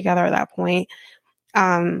phone together at that point.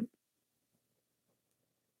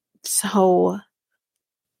 So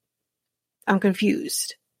I'm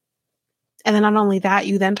confused. And then not only that,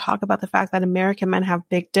 you then talk about the fact that American men have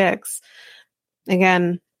big dicks.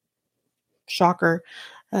 Again, shocker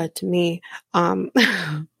to me.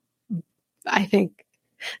 I think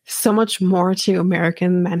so much more to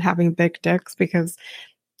American men having big dicks, because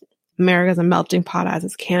America's a melting pot, as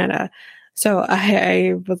is Canada. So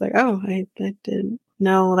I was like, oh, I didn't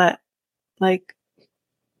know that. Like,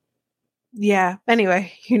 yeah.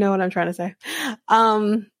 Anyway, you know what I'm trying to say.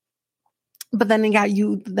 But then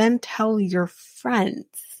you then tell your friends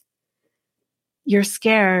you're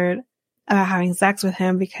scared about having sex with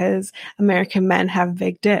him because American men have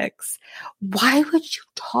big dicks. Why would you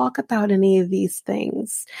talk about any of these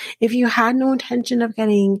things if you had no intention of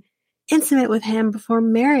getting intimate with him before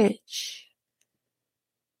marriage?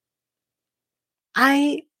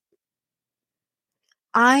 I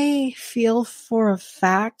feel for a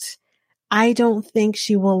fact I don't think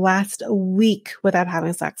she will last a week without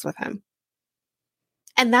having sex with him.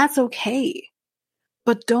 And that's okay.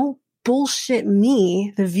 But don't bullshit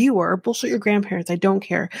me, the viewer, bullshit your grandparents, I don't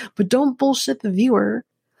care, but don't bullshit the viewer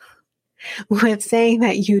with saying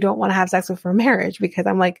that you don't want to have sex before marriage, because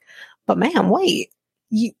I'm like, but ma'am, wait,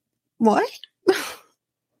 what?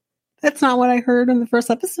 That's not what I heard in the first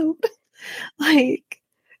episode. Like,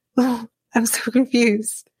 oh, I'm so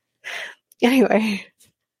confused. Anyway,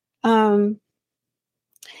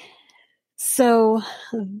 so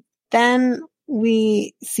then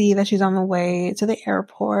we see that she's on the way to the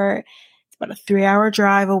airport. It's about a 3-hour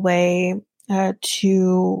drive away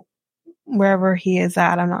to wherever he is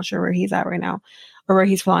at. I'm not sure where he's at right now or where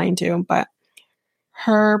he's flying to, but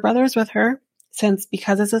her brother's with her,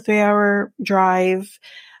 because it's a 3-hour drive,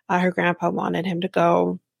 her grandpa wanted him to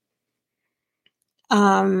go.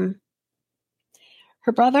 Her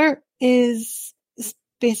brother is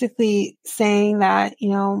basically saying that,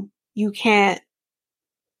 you can't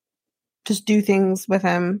just do things with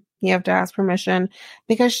him. You have to ask permission,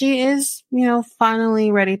 because she is,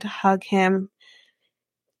 finally ready to hug him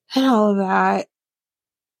and all of that.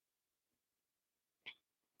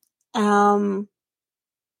 But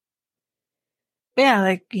yeah,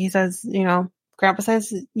 like he says, Grandpa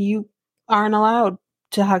says you aren't allowed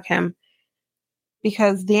to hug him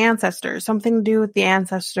because the ancestors, something to do with the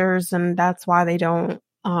ancestors, and that's why they don't.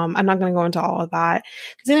 I'm not going to go into all of that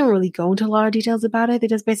because they didn't really go into a lot of details about it. They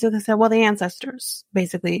just basically said, well, the ancestors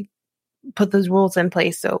basically put those rules in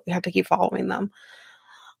place, so we have to keep following them.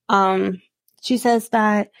 She says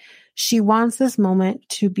that she wants this moment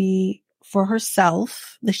to be for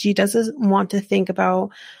herself, that she doesn't want to think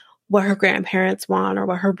about what her grandparents want or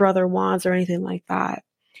what her brother wants or anything like that.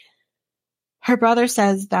 Her brother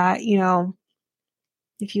says that,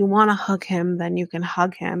 if you want to hug him, then you can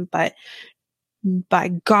hug him, but by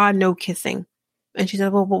God, no kissing. And she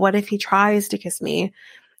said, well, but what if he tries to kiss me?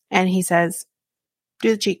 And he says, do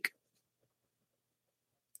the cheek.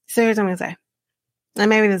 So here's what I'm going to say. And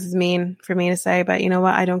maybe this is mean for me to say, but you know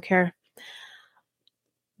what? I don't care.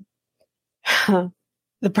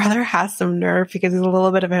 The brother has some nerve because he's a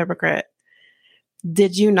little bit of a hypocrite.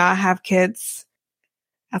 Did you not have kids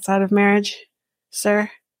outside of marriage, sir?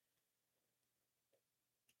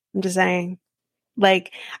 I'm just saying.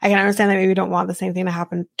 Like, I can understand that maybe we don't want the same thing to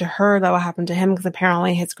happen to her that what happened to him, because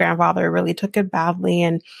apparently his grandfather really took it badly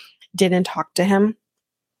and didn't talk to him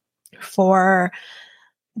for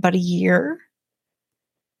about a year.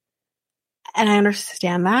 And I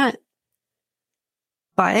understand that.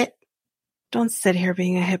 But don't sit here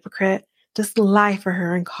being a hypocrite. Just lie for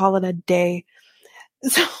her and call it a day.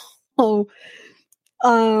 So,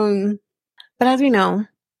 but as we know,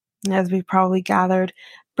 as we probably gathered,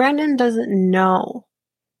 Brandon doesn't know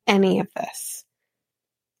any of this.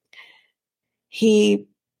 He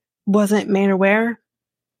wasn't made aware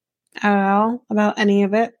at all about any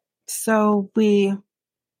of it. So we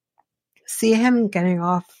see him getting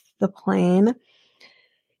off the plane.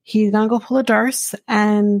 He's gonna go pull a Darce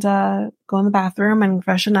and go in the bathroom and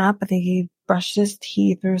freshen up. I think he brushed his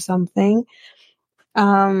teeth or something.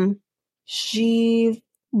 She's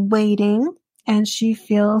waiting and she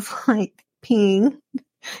feels like peeing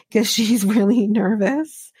because she's really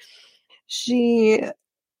nervous. She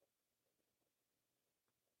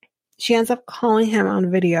ends up calling him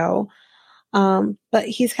on video, but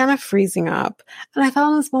he's kind of freezing up. And I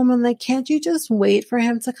thought in this moment, like, can't you just wait for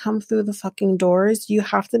him to come through the fucking doors? You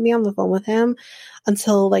have to be on the phone with him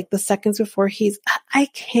until like the seconds before I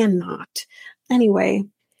cannot. Anyway,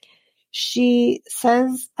 she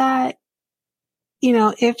says that,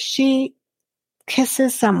 if she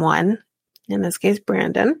kisses someone, in this case,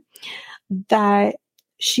 Brandon, that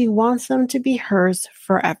she wants them to be hers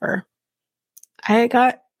forever. I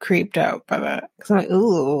got creeped out by that because I'm like,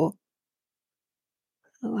 ooh.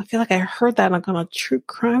 I feel like I heard that on a true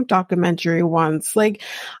crime documentary once. Like,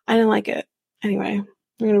 I didn't like it. Anyway,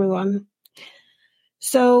 we're going to move on.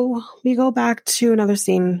 So we go back to another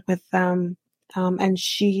scene with them, and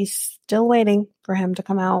she's still waiting for him to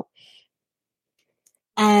come out.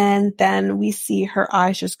 And then we see her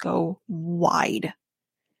eyes just go wide.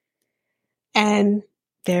 And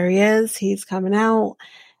there he is. He's coming out.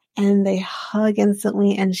 And they hug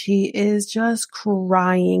instantly, and she is just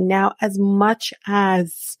crying. Now, as much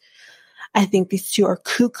as I think these two are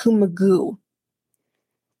cuckoo magoo,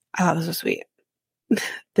 I thought this was sweet.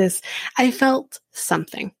 I felt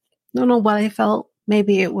something. I don't know what I felt.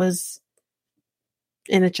 Maybe it was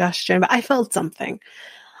indigestion, but I felt something.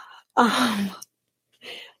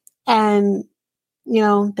 And,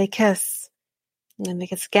 they kiss. And then they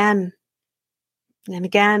kiss again. And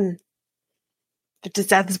again. But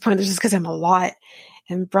just at this point, it's just because I'm a lot.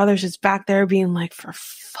 And brother's just back there being like, for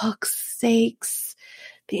fuck's sakes,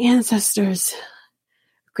 the ancestors,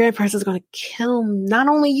 grandparents is going to kill not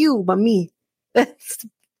only you, but me. That's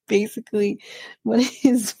basically what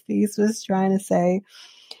his face was trying to say.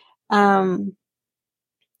 And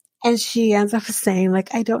she ends up saying,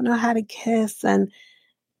 like, I don't know how to kiss. And,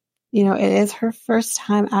 it is her first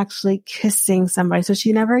time actually kissing somebody. So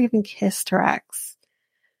she never even kissed her ex.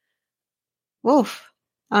 Oof.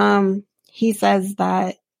 He says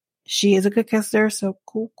that she is a good kisser, so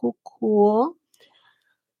cool.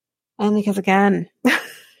 And they kiss again.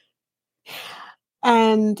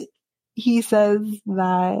 And he says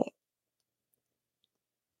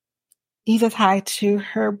hi to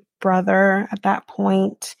her brother at that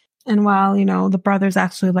point. And while, the brother's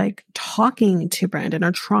actually like talking to Brandon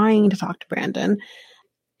or trying to talk to Brandon,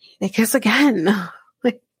 they kiss again.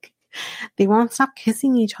 Like, they won't stop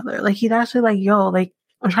kissing each other. Like, he's actually like, yo, like,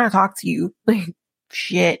 I'm trying to talk to you. Like,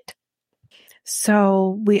 shit.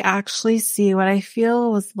 So we actually see what I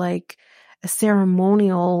feel was like a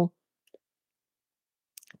ceremonial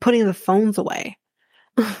putting the phones away.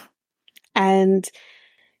 And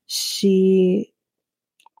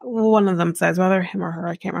one of them says, whether him or her,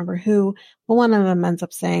 I can't remember who, but one of them ends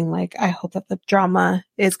up saying, like, I hope that the drama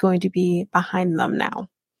is going to be behind them now.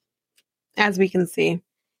 As we can see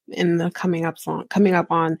in the coming up on,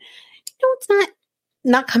 it's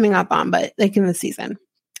not coming up on, but like in the season,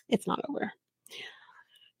 it's not over.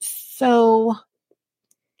 So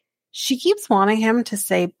she keeps wanting him to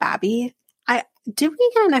say Babby. Did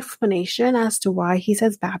we get an explanation as to why he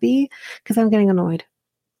says Babby? Because I'm getting annoyed.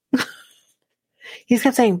 He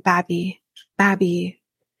kept saying Babby, Babby.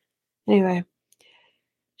 Anyway,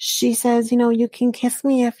 she says, you can kiss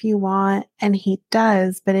me if you want. And he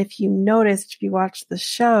does. But if you noticed, if you watch the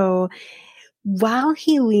show, while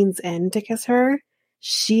he leans in to kiss her,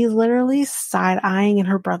 she's literally side-eyeing in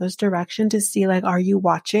her brother's direction to see, like, are you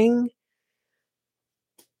watching?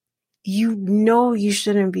 You know you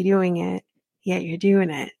shouldn't be doing it, yet you're doing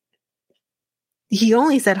it. He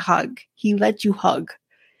only said hug. He let you hug.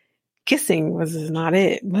 Kissing was not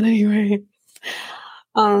it. But anyway,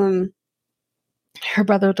 her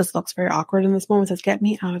brother just looks very awkward in this moment, says, get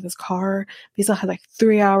me out of this car. He still has like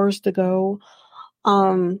 3 hours to go.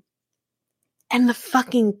 And the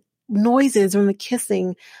fucking noises from the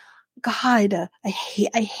kissing, God, I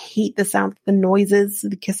hate the sound, the noises,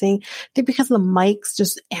 the kissing. I think because the mics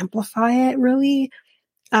just amplify it really.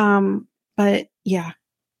 But yeah.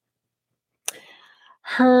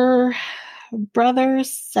 Her brother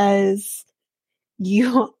says,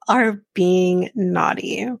 you are being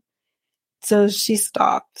naughty. So she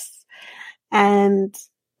stops and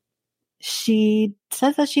she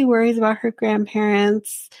says that she worries about her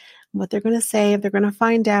grandparents, what they're going to say, if they're going to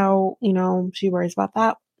find out, she worries about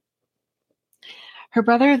that. Her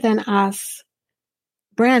brother then asks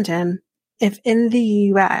Brandon if in the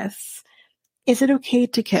US, is it okay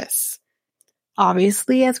to kiss?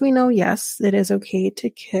 Obviously, as we know, yes, it is okay to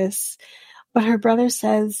kiss. But her brother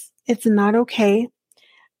says it's not okay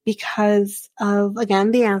because of,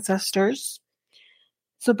 again, the ancestors.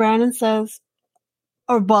 So Brandon says,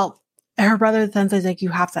 her brother then says, like, you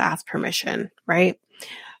have to ask permission, right?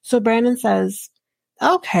 So Brandon says,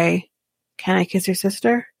 okay, can I kiss your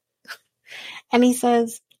sister? And he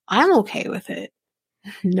says, I'm okay with it.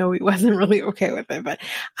 No, he wasn't really okay with it, but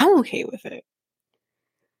I'm okay with it.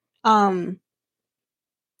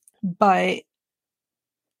 But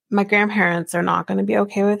my grandparents are not going to be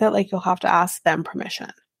okay with it. Like, you'll have to ask them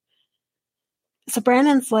permission. So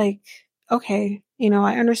Brandon's like, okay,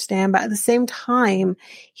 I understand. But at the same time,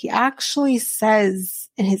 he actually says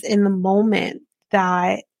in the moment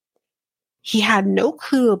that he had no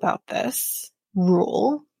clue about this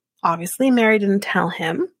rule. Obviously, Mary didn't tell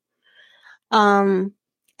him. And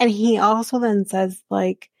he also then says,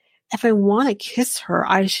 like, if I want to kiss her,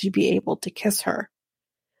 I should be able to kiss her.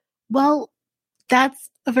 Well, that's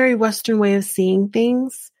a very Western way of seeing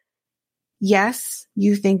things. Yes,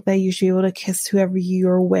 you think that you should be able to kiss whoever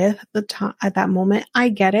you're with at that moment. I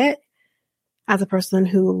get it as a person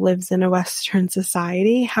who lives in a Western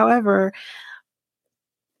society. However,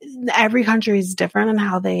 every country is different in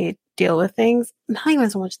how they deal with things. Not even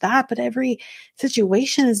so much that, but every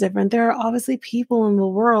situation is different. There are obviously people in the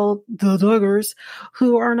world, the Duggars,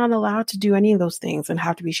 who are not allowed to do any of those things and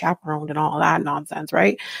have to be chaperoned and all that nonsense,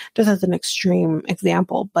 right? Just as an extreme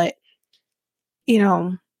example. But,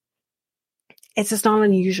 it's just not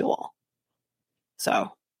unusual. So,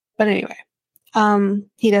 but anyway,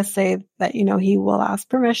 he does say that, he will ask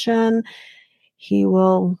permission. He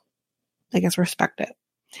will, I guess, respect it.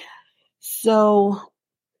 So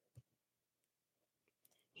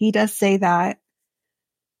he does say that,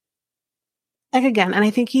 like, again, and I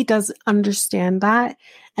think he does understand that.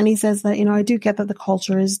 And he says that, I do get that the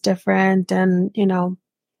culture is different and,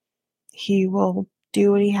 he will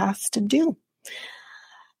do what he has to do.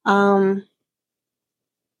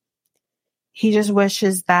 He just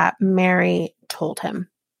wishes that Mary told him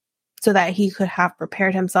so that he could have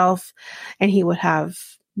prepared himself and he would have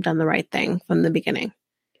done the right thing from the beginning.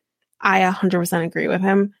 I 100% agree with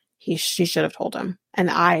him. She should have told him. And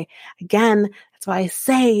that's why I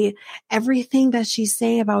say everything that she's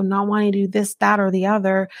saying about not wanting to do this, that, or the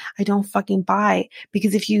other, I don't fucking buy.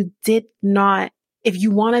 Because if you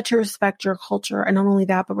wanted to respect your culture, and not only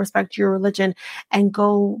that, but respect your religion and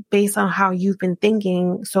go based on how you've been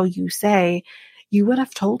thinking, so you say, you would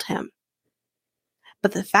have told him.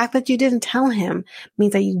 But the fact that you didn't tell him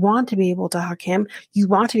means that you want to be able to hug him. You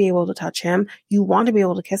want to be able to touch him. You want to be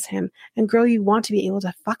able to kiss him. And girl, you want to be able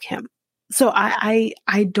to fuck him. So I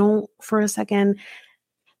don't for a second,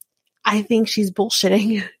 I think she's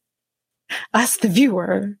bullshitting us, the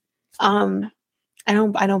viewer. I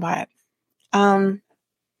don't buy it.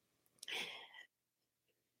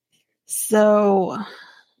 So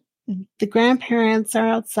the grandparents are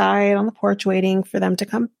outside on the porch waiting for them to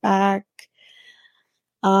come back.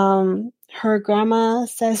 Her grandma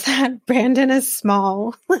says that Brandon is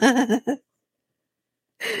small. That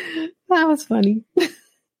was funny.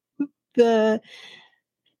 They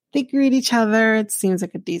greet each other. It seems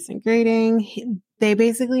like a decent greeting. They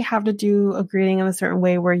basically have to do a greeting in a certain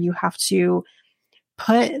way where you have to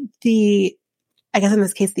put I guess in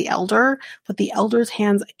this case, the elder's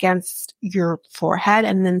hands against your forehead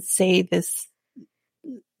and then say this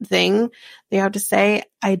thing they have to say.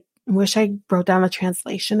 I wish I wrote down a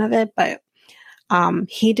translation of it, but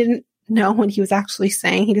he didn't know what he was actually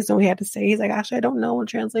saying. He doesn't know what he had to say. He's like, actually, I don't know what it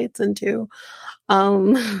translates into.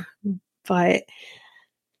 But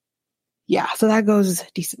yeah, so that goes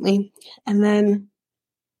decently. And then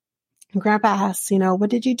Grandpa asks, what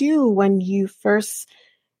did you do when you first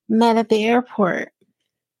met at the airport?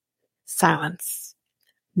 Silence.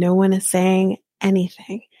 No one is saying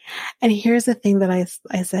anything. And here's the thing that I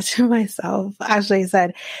said to myself, actually I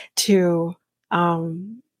said to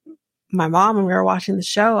my mom when we were watching the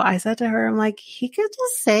show. I said to her, I'm like, he could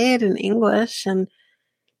just say it in English and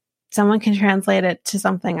someone can translate it to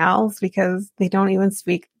something else because they don't even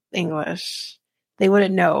speak English. They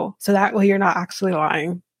wouldn't know. So that way you're not actually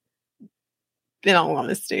lying. In all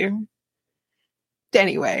honesty.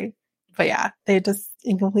 Anyway, but yeah, they're just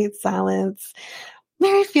in complete silence.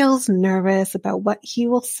 Mary feels nervous about what he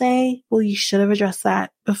will say. Well, you should have addressed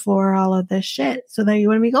that before all of this shit so that you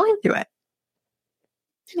wouldn't be going through it.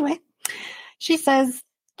 Anyway, she says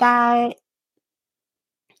that,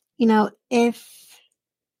 if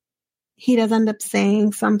he does end up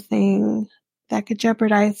saying something that could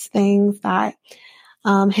jeopardize things, that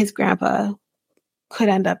his grandpa could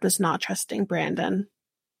end up just not trusting Brandon.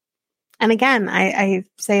 And again, I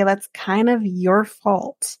say that's kind of your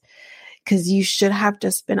fault because you should have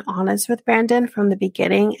just been honest with Brandon from the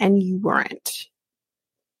beginning and you weren't.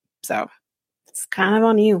 So it's kind of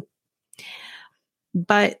on you.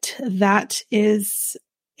 But that is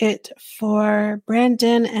it for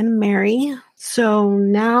Brandon and Mary. So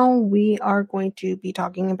now we are going to be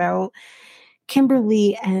talking about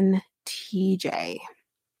Kimberly and TJ.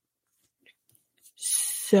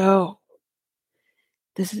 So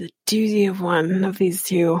this is a doozy of one of these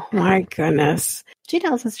two. My goodness. She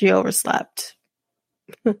tells us she overslept.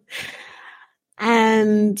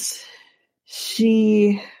 And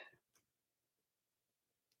she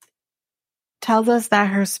tells us that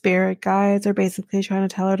her spirit guides are basically trying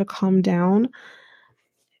to tell her to calm down.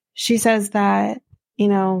 She says that,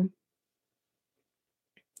 that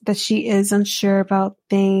she is unsure about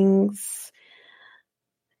things.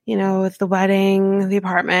 With the wedding, the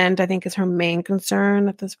apartment, I think is her main concern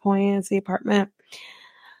at this point is the apartment.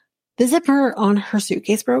 The zipper on her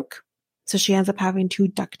suitcase broke, so she ends up having to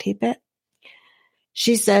duct tape it.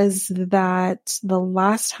 She says that the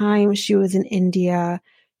last time she was in India,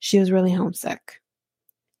 she was really homesick.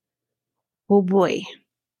 Oh boy.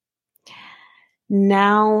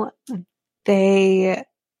 Now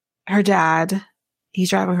her dad, he's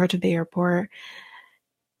driving her to the airport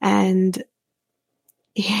and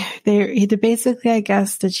they're basically, I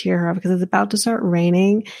guess, to cheer her up because it's about to start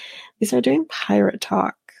raining. They start doing pirate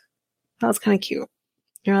talk. That was kind of cute.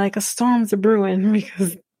 You're like, a storm's brewing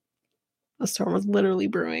because a storm was literally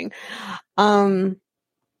brewing.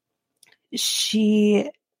 She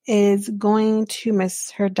is going to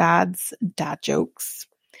miss her dad's dad jokes.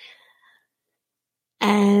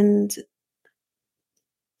 And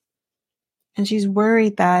she's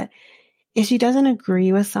worried that if she doesn't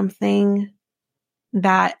agree with something,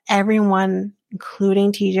 that everyone,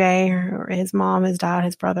 including TJ or his mom, his dad,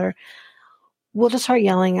 his brother, will just start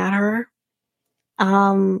yelling at her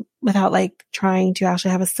without trying to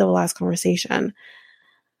actually have a civilized conversation.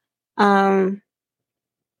 But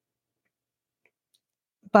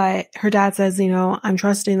her dad says, I'm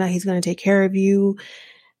trusting that he's going to take care of you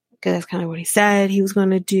because that's kind of what he said he was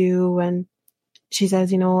going to do. And she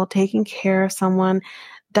says, taking care of someone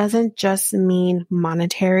doesn't just mean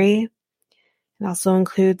monetary. It also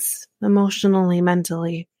includes emotionally,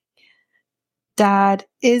 mentally. Dad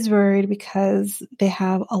is worried because they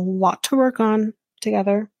have a lot to work on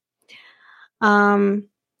together. And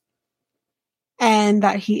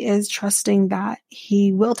that he is trusting that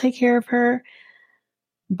he will take care of her,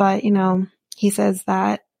 But, he says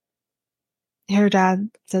that her dad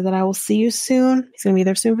said that I will see you soon. He's going to be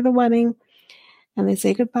there soon for the wedding. And they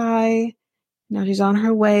say goodbye. Now she's on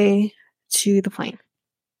her way to the plane.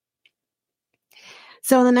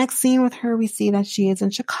 So in the next scene with her, we see that she is in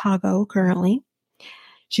Chicago currently.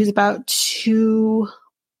 She's about to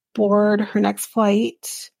board her next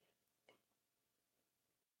flight.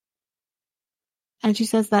 And she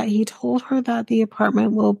says that he told her that the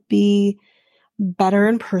apartment will be better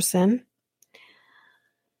in person.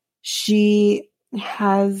 She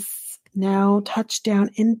has now touched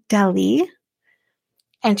down in Delhi.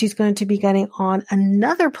 And she's going to be getting on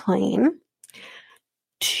another plane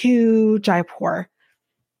to Jaipur.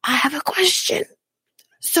 I have a question.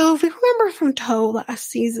 So if we remember from Toe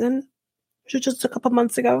last season, which was just a couple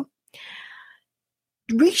months ago,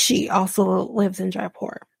 Rishi also lives in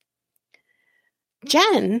Jaipur.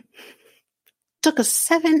 Jen took a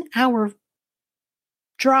 7-hour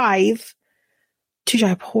drive to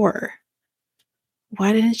Jaipur.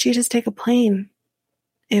 Why didn't she just take a plane?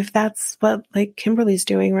 If that's what Kimberly's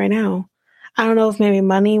doing right now. I don't know if maybe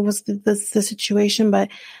money was the situation, but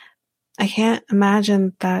I can't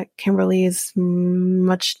imagine that Kimberly is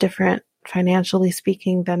much different financially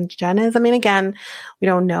speaking than Jen is. I mean, again, we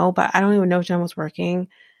don't know, but I don't even know if Jen was working.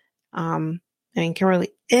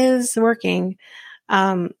 Kimberly is working. So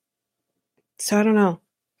I don't know.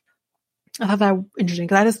 I thought that interesting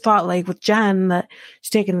because I just thought with Jen that she's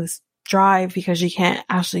taking this drive because she can't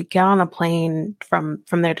actually get on a plane from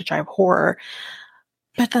there to Jaipur.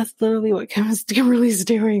 But that's literally what Kimberly's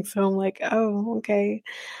doing. So I'm like, oh, okay.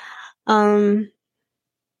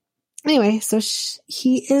 Anyway, so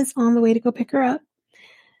he is on the way to go pick her up.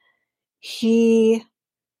 He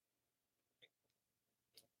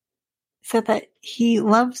said that he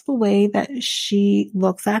loves the way that she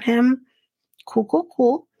looks at him.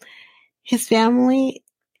 Cool. His family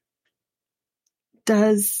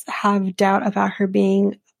does have doubt about her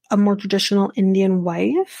being a more traditional Indian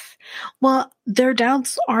wife. Well, their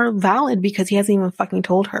doubts are valid because he hasn't even fucking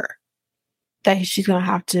told her that she's going to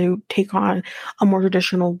have to take on a more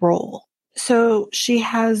traditional role. So she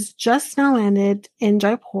has just now landed in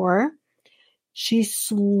Jaipur. She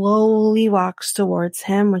slowly walks towards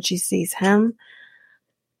him when she sees him.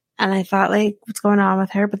 And I thought, what's going on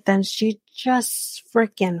with her? But then she just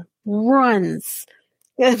freaking runs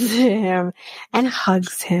to him and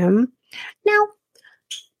hugs him. Now,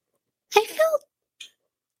 I felt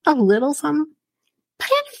a little something, but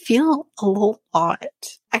I didn't feel a little lot.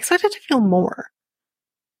 I expected to feel more.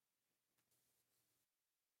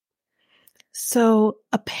 So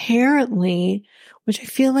apparently, which I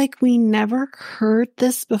feel like we never heard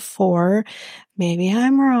this before, maybe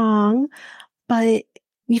I'm wrong, but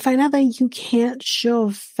we find out that you can't show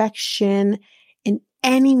affection in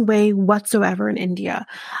any way whatsoever in India.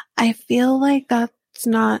 I feel like that's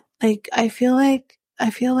not I feel like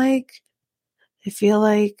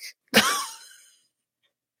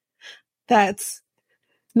that's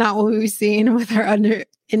not what we've seen with our other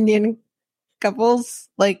Indian couples,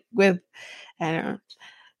 with, I don't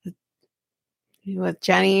know, with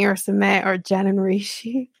Jenny or Sumit or Jen and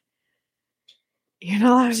Rishi.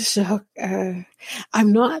 I was shocked.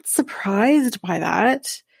 I'm not surprised by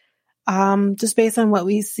that. Just based on what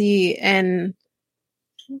we see and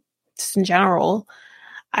just in general,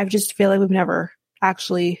 I just feel like we've never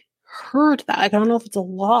actually heard that. I don't know if it's a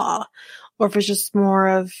law or if it's just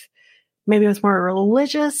maybe it's more a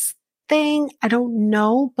religious thing. I don't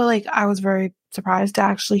know, but I was very surprised to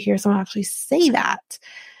actually hear someone actually say that.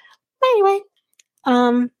 But anyway,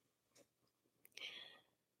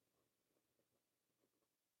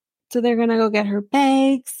 so they're going to go get her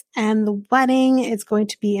bags and the wedding is going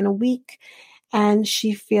to be in a week and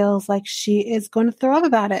she feels like she is going to throw up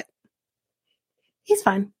about it. He's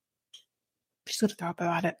fine. She's going to throw up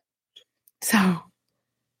about it. So,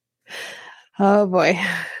 oh boy.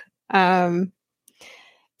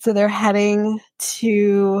 So they're heading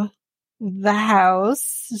to the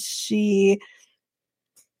house. She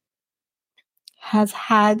has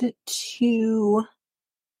had to...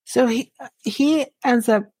 So he ends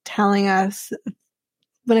up telling us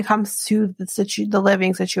when it comes to the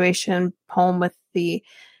living situation home with the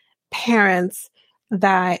parents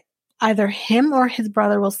that either him or his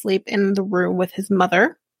brother will sleep in the room with his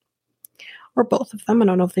mother or both of them. I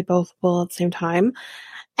don't know if they both will at the same time.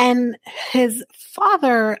 And his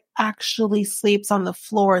father actually sleeps on the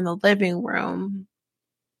floor in the living room.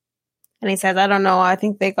 And he says, I don't know, I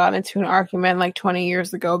think they got into an argument 20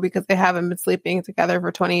 years ago because they haven't been sleeping together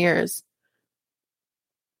for 20 years.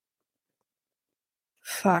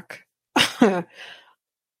 Fuck. Not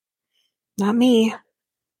me. I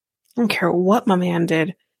don't care what my man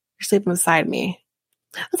did. You're sleeping beside me.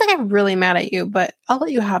 I was like, I'm really mad at you, but I'll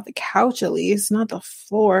let you have the couch at least, not the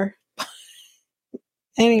floor.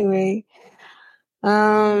 Anyway,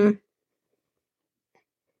 so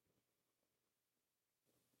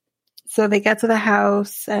they get to the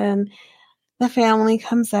house and the family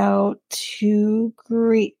comes out to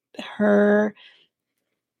greet her.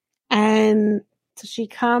 And so she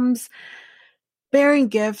comes bearing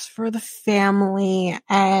gifts for the family,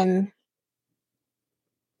 and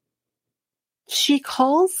she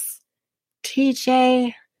calls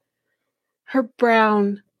TJ her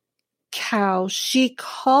brown cow. She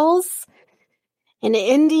calls an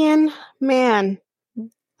Indian man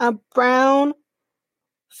a brown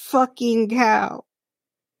fucking cow.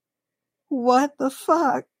 What the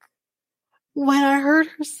fuck? When I heard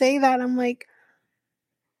her say that, I'm like,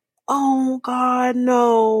 oh God,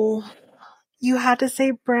 no. You had to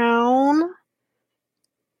say brown,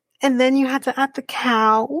 and then you had to add the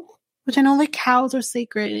cow, which I know like cows are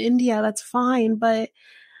sacred in India, that's fine, but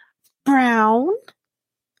brown?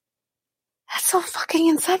 That's so fucking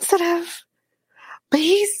insensitive. But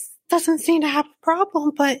he doesn't seem to have a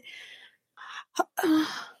problem, but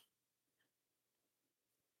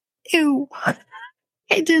ew.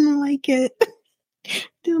 I didn't like it.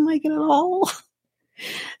 Didn't like it at all.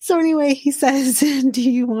 So anyway, he says, do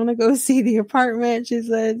you want to go see the apartment? She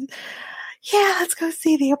said, yeah, let's go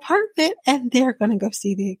see the apartment. And they're going to go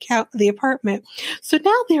see the apartment. So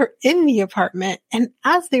now they're in the apartment. And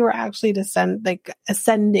as they were actually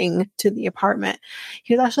ascending to the apartment,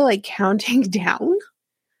 he was actually like counting down.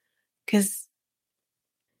 Cause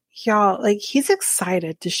y'all, like, he's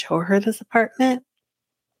excited to show her this apartment.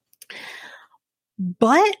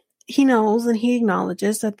 But he knows and he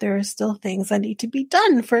acknowledges that there are still things that need to be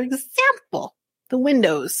done. For example, the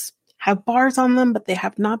windows have bars on them, but they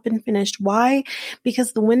have not been finished. Why?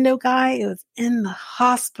 Because the window guy is in the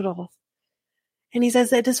hospital. And he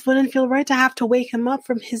says it just wouldn't feel right to have to wake him up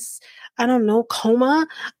from his, I don't know, coma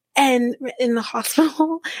and in the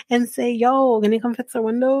hospital and say, yo, can you come fix the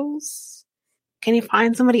windows? Can you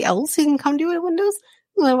find somebody else who can come do the windows?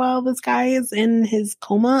 While this guy is in his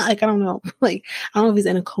coma, like, I don't know. Like, I don't know if he's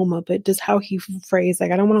in a coma, but just how he phrased,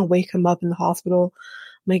 like, I don't want to wake him up in the hospital.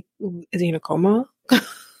 Like, is he in a coma?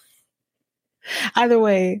 Either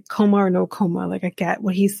way, coma or no coma, like, I get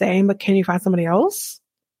what he's saying, but can you find somebody else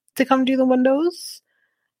to come do the windows?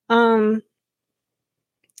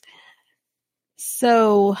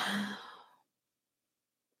 So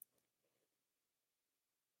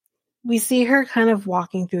we see her kind of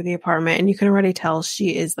walking through the apartment, and you can already tell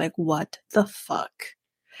she is like, what the fuck?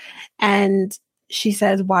 And she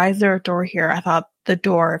says, why is there a door here? I thought the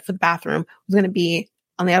door for the bathroom was going to be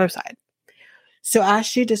on the other side. So as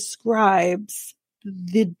she describes,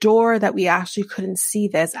 the door that we actually couldn't see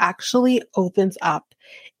this actually opens up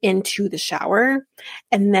into the shower.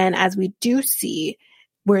 And then as we do see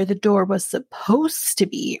where the door was supposed to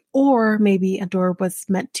be, or maybe a door was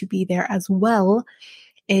meant to be there as well,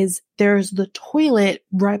 is there's the toilet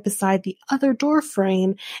right beside the other door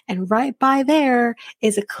frame, and right by there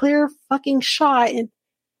is a clear fucking shot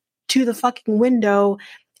to the fucking window,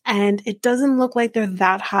 and it doesn't look like they're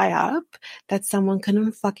that high up that someone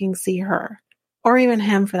couldn't fucking see her, or even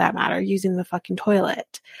him for that matter, using the fucking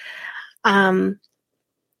toilet.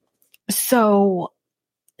 So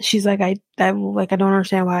she's like, I don't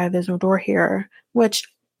understand why there's no door here, which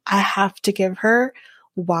I have to give her.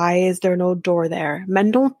 Why is there no door there?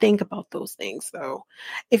 Men don't think about those things, though.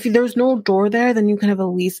 If there's no door there, then you can have at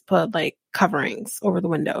least put like coverings over the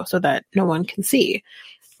window so that no one can see,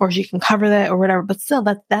 or she can cover that or whatever. But still,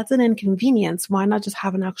 that's an inconvenience. Why not just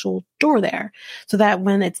have an actual door there so that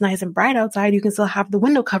when it's nice and bright outside, you can still have the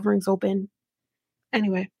window coverings open?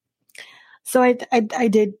 Anyway, so I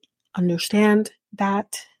did understand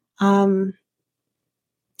that.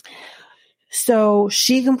 So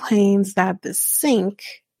she complains that the sink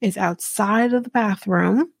is outside of the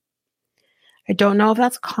bathroom. I don't know if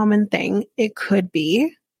that's a common thing. It could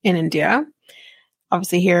be in India.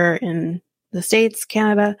 Obviously here in the States,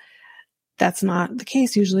 Canada, that's not the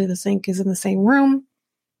case. Usually the sink is in the same room.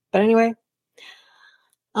 But anyway,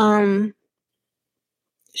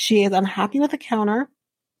 she is unhappy with the counter.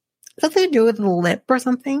 Something to do with the lip or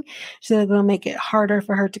something. She said it'll make it harder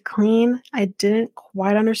for her to clean. I didn't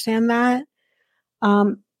quite understand that.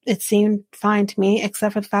 It seemed fine to me,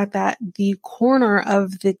 except for the fact that the corner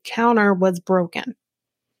of the counter was broken.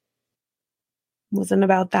 Wasn't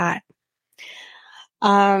about that.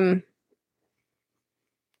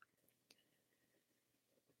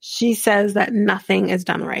 She says that nothing is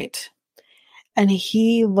done right. And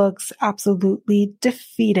he looks absolutely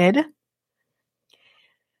defeated.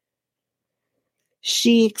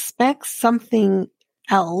 She expects something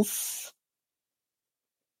else.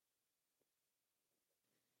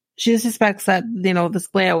 She just expects that, this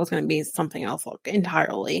layout was going to be something else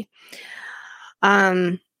entirely.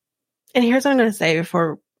 And here's what I'm going to say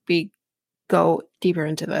before we go deeper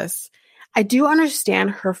into this. I do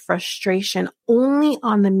understand her frustration only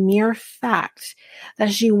on the mere fact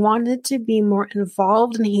that she wanted to be more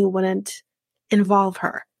involved and he wouldn't involve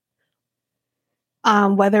her.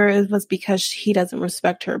 Whether it was because he doesn't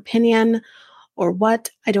respect her opinion or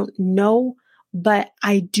what, I don't know. But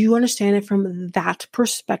I do understand it from that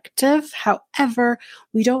perspective. However,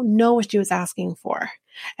 we don't know what she was asking for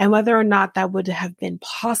and whether or not that would have been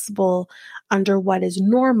possible under what is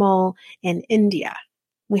normal in India.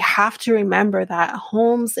 We have to remember that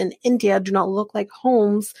homes in India do not look like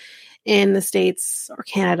homes in the States or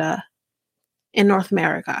Canada, in North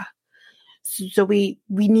America. So we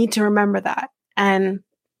need to remember that. And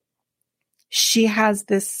she has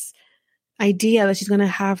this idea that she's going to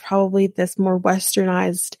have probably this more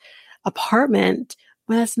westernized apartment,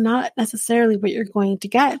 but that's not necessarily what you're going to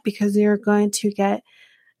get, because you're going to get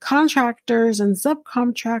contractors and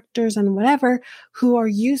subcontractors and whatever who are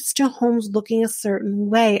used to homes looking a certain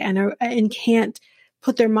way and can't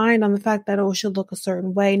put their mind on the fact that it should look a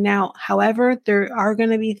certain way. Now, however, there are going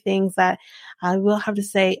to be things that I will have to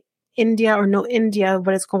say, India or no India,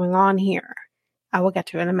 what is going on here. I will get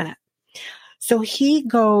to it in a minute. So he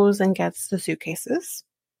goes and gets the suitcases,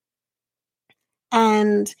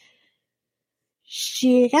 and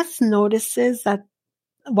she, I guess, notices that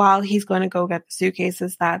while he's going to go get the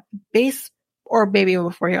suitcases, that or maybe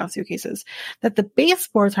before he got suitcases, that the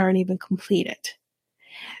baseboards aren't even completed.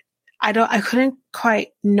 I couldn't quite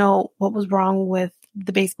know what was wrong with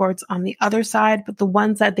the baseboards on the other side, but the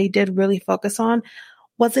ones that they did really focus on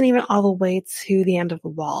wasn't even all the way to the end of the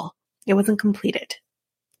wall. It wasn't completed.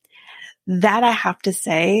 That, I have to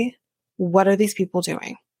say, what are these people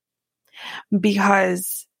doing?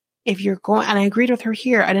 Because if you're going, and I agreed with her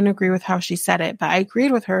here, I didn't agree with how she said it, but I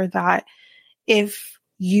agreed with her that if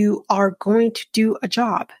you are going to do a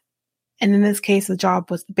job, and in this case, the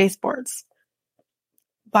job was the baseboards,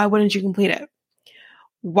 why wouldn't you complete it?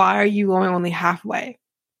 Why are you going only halfway?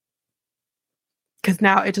 Because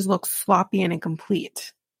now it just looks sloppy and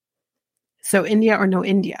incomplete. So India or no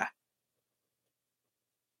India?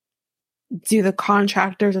 Do the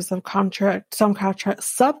contractors or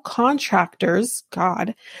subcontractors,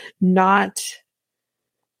 God, not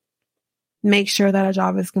make sure that a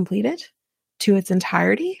job is completed to its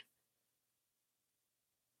entirety?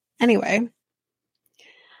 Anyway,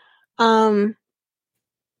 as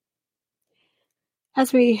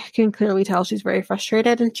we can clearly tell, she's very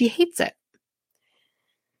frustrated and she hates it.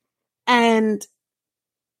 And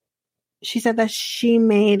she said that she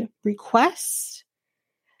made requests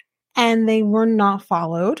and they were not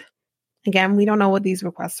followed. Again, we don't know what these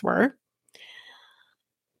requests were.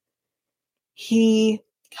 He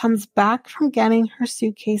comes back from getting her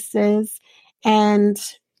suitcases and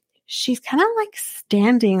she's kind of like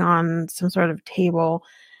standing on some sort of table.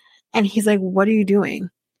 And he's like, "What are you doing?"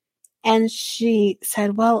 And she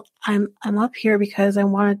said, "Well, I'm up here because I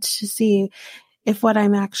wanted to see if what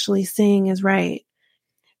I'm actually saying is right."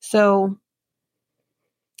 So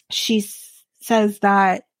she says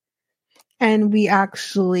that, and we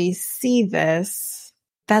actually see this,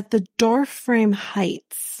 that the door frame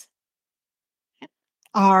heights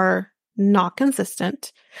are not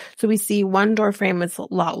consistent. So we see one door frame is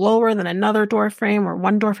a lot lower than another door frame, or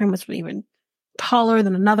one door frame is even taller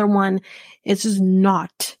than another one. It's just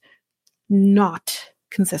not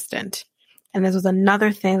consistent. And this was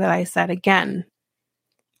another thing that I said again.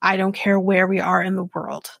 I don't care where we are in the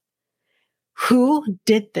world. Who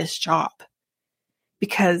did this job?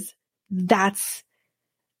 Because that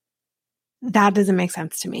doesn't make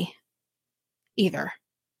sense to me either.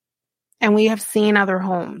 And we have seen other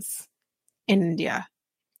homes in India,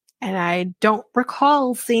 and I don't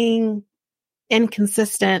recall seeing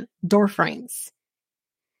inconsistent door frames.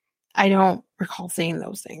 I don't recall seeing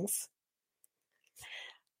those things.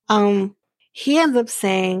 He ends up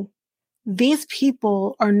saying, "These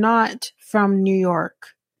people are not from New York."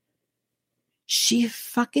 She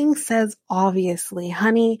fucking says, "Obviously,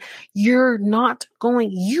 honey, you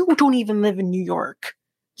don't even live in New York.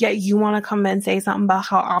 Yet you want to come and say something about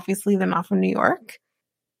how obviously they're not from New York?"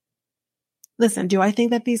 Listen, do I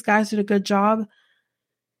think that these guys did a good job?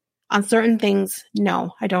 On certain things,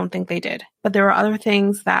 no, I don't think they did. But there are other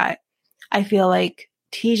things that I feel like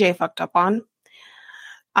TJ fucked up on.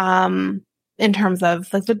 In terms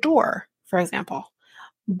of like the door, for example.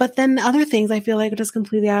 But then other things I feel like are just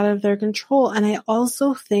completely out of their control. And I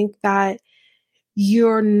also think that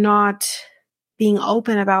you're not being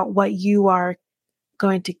open about what you are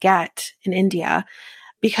going to get in India.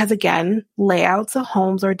 Because again, layouts of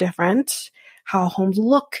homes are different. How homes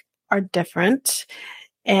look are different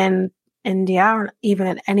in India or even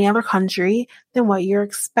in any other country than what you're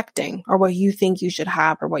expecting or what you think you should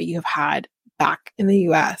have or what you have had back in the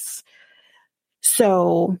US.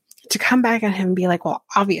 So to come back at him and be like, well,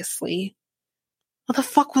 obviously, what the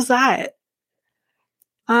fuck was that?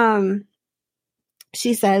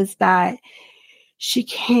 She says that she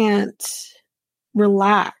can't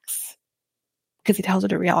relax because he tells her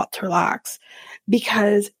to relax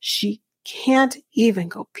because she can't even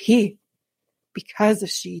go pee. Because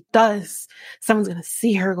if she does, someone's going to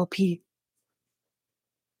see her go pee.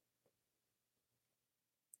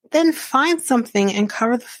 Then find something and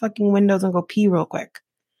cover the fucking windows and go pee real quick.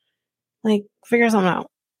 Like, figure something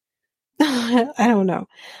out. I don't know.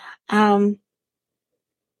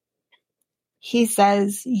 He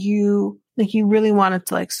says you really wanted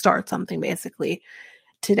to like start something basically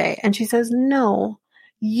today. And she says, no,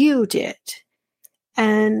 you did.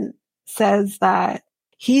 And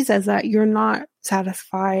he says that you're not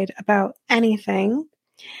satisfied about anything.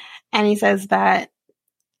 And he says that,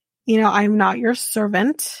 I'm not your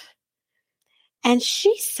servant. And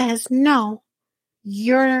she says, no,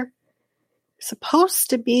 you're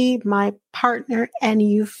supposed to be my partner and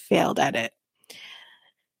you failed at it.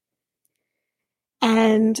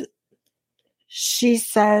 And she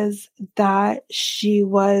says that she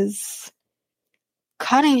was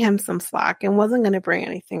cutting him some slack and wasn't going to bring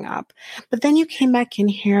anything up. But then you came back in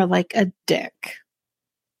here like a dick.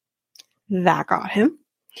 That got him.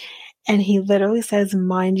 And he literally says,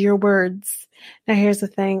 mind your words. Now here's the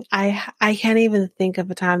thing. I can't even think of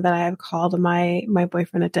a time that I have called my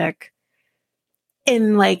boyfriend a dick.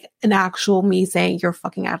 In like an actual me saying you're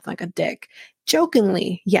fucking acting like a dick.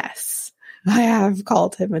 Jokingly, yes. I have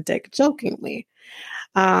called him a dick jokingly.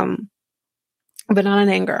 But not in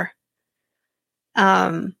anger.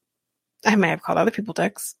 I may have called other people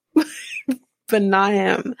dicks, but not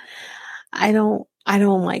him. I don't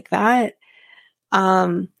like that.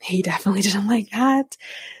 He definitely didn't like that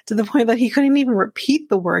to the point that he couldn't even repeat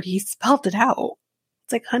the word. He spelled it out.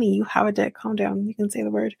 It's like, honey, you have a dick. Calm down. You can say the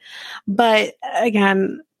word. But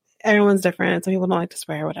again, everyone's different. Some people don't like to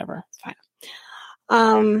swear, whatever. It's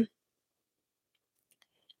fine.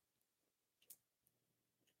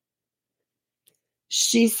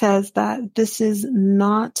 She says that this is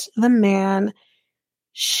not the man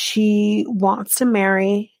she wants to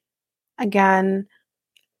marry. Again,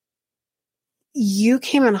 you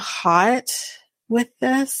came in hot with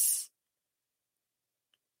this.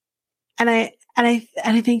 And I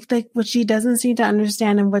think like what she doesn't seem to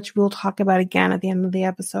understand, and which we'll talk about again at the end of the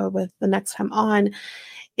episode with the next time on,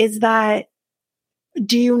 is that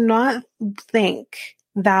do you not think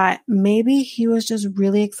that maybe he was just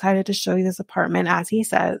really excited to show you this apartment, as he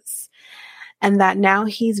says, and that now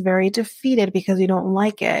he's very defeated because you don't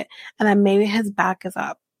like it, and that maybe his back is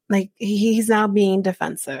up. Like he's now being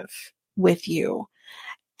defensive with you.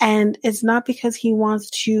 And it's not because he wants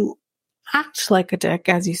to act like a dick,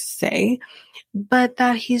 as you say, but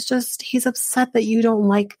that he's upset that you don't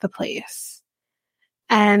like the place.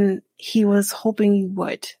 And he was hoping you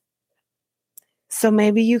would. So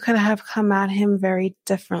maybe you could have come at him very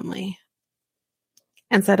differently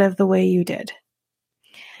instead of the way you did.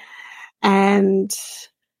 And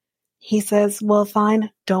he says, well,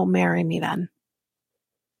 fine, don't marry me then.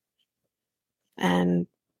 And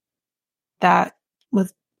that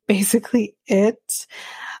was basically it.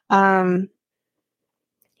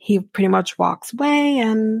 He pretty much walks away,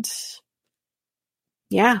 and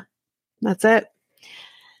yeah, that's it.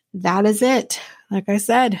 That is it. Like I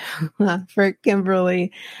said, for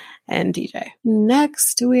Kimberly and DJ.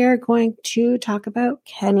 Next, we are going to talk about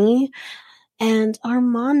Kenny and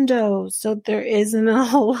Armando. So there isn't a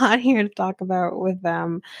whole lot here to talk about with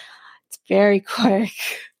them. It's very quick.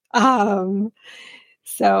 So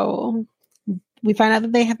we find out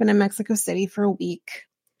that they have been in Mexico City for a week.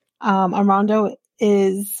 Armando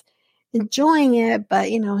is enjoying it, but,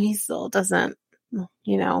 he still doesn't,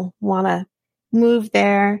 want to move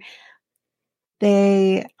there.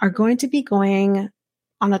 They are going to be going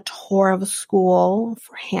on a tour of a school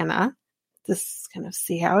for Hannah to kind of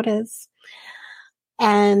see how it is.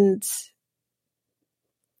 And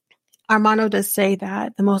Armando does say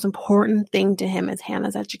that the most important thing to him is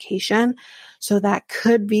Hannah's education. So that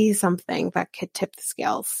could be something that could tip the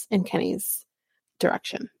scales in Kenny's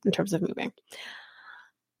direction in terms of moving.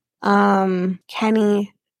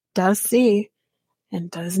 Kenny does see and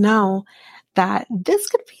does know that this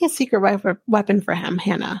could be a secret weapon for him,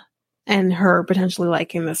 Hannah, and her potentially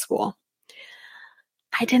liking the school.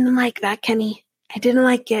 I didn't like that, Kenny. I didn't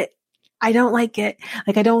like it. I don't like it.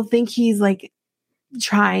 Like, I don't think he's like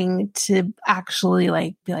trying to actually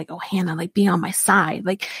like be like, oh, Hannah, like be on my side.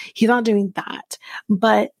 Like, he's not doing that.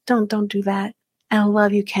 But don't do that. I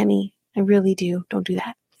love you, Kenny. I really do. Don't do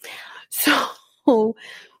that. So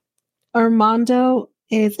Armando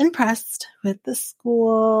is impressed with the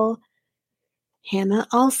school. Hannah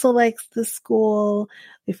also likes the school.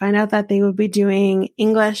 We find out that they would be doing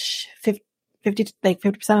English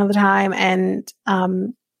 50% of the time, and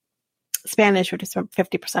Spanish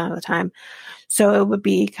 50% of the time. So it would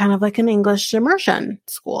be kind of like an English immersion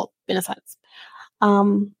school in a sense.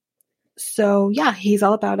 So yeah, he's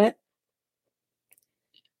all about it.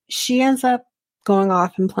 She ends up going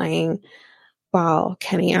off and playing while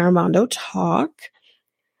Kenny and Armando talk.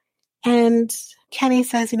 And Kenny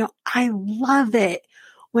says, I love it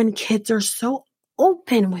when kids are so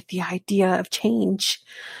open with the idea of change.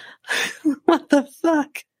 What the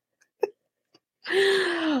fuck?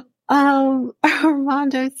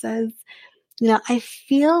 Armando says, I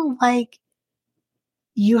feel like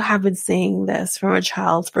you have been seeing this from a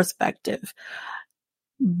child's perspective.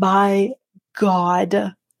 By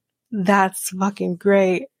God, that's fucking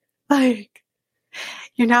great. Like,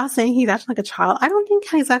 you're now saying he's acting like a child. I don't think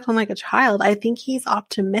he's acting like a child. I think he's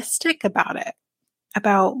optimistic about it,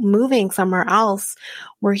 about moving somewhere else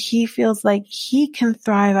where he feels like he can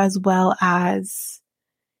thrive as well as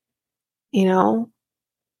maybe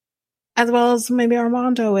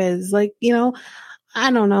Armando is. Like,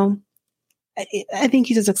 I don't know. I think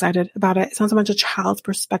he's just excited about it. It's not so much a child's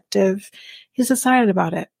perspective. He's excited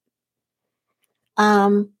about it.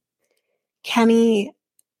 Kenny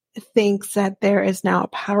thinks that there is now a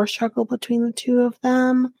power struggle between the two of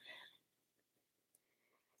them.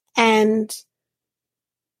 And,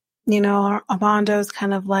 Armando's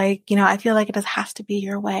kind of like, I feel like it just has to be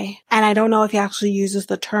your way. And I don't know if he actually uses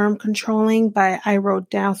the term controlling, but I wrote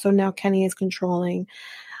down, so now Kenny is controlling.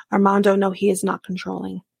 Armando, no, he is not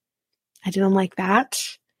controlling. I didn't like that.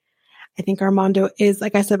 I think Armando is,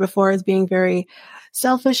 like I said before, is being very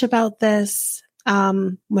selfish about this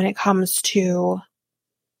when it comes to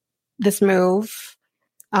this move.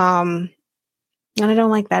 And I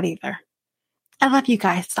don't like that either. I love you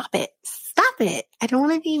guys. Stop it. Stop it. I don't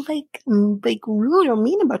want to be like rude or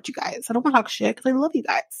mean about you guys. I don't want to talk shit because I love you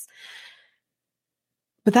guys.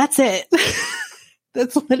 But that's it.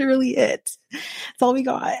 That's literally it. That's all we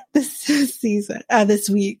got this season, this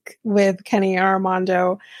week with Kenny and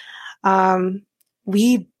Armando.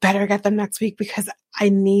 We better get them next week because I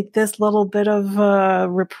need this little bit of a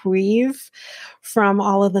reprieve from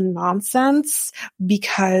all of the nonsense,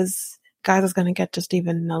 because guys, it's going to get just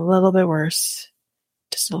even a little bit worse.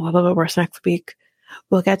 Just a little bit worse next week.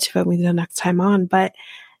 We'll get to it with the next time on, but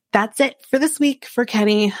that's it for this week for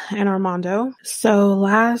Kenny and Armando. So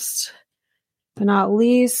last but not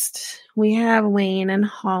least, we have Wayne and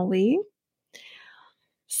Holly.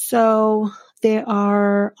 So they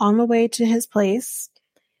are on the way to his place.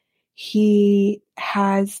 He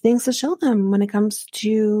has things to show them when it comes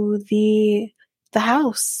to the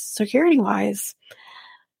house, security-wise.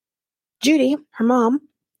 Judy, her mom,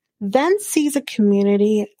 then sees a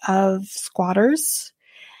community of squatters,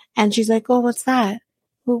 and she's like, oh, what's that?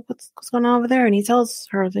 What's going on over there? And he tells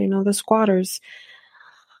her, the squatters.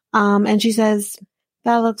 And she says,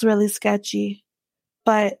 that looks really sketchy,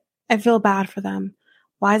 but I feel bad for them.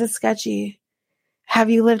 Why is it sketchy?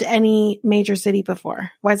 Have you lived any major city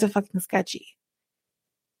before? Why is it fucking sketchy?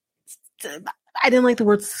 I didn't like the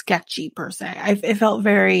word sketchy per se. It felt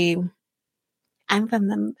very, I'm from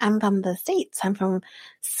the States. I'm from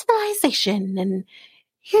civilization. And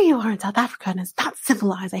here you are in South Africa and it's not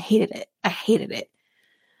civilized. I hated it.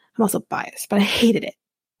 I'm also biased, but I hated it.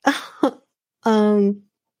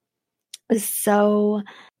 So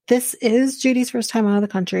this is Judy's first time out of the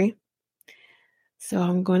country. So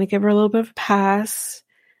I'm going to give her a little bit of a pass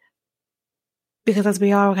because, as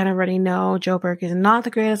we all kind of already know, Joburg is not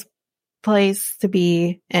the greatest place to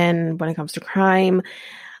be in when it comes to crime.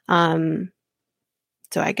 So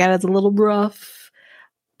I get it's a little rough,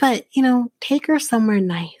 but take her somewhere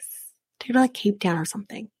nice. Take her to like Cape Town or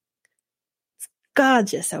something. It's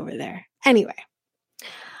gorgeous over there. Anyway,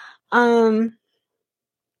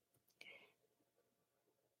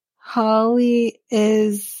 Holly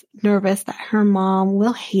is nervous that her mom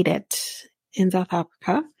will hate it in South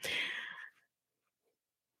Africa.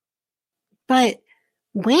 But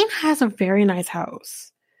Wayne has a very nice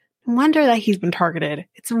house. No wonder that he's been targeted.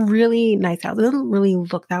 It's a really nice house. It doesn't really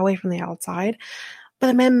look that way from the outside. But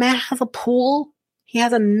the man has a pool. He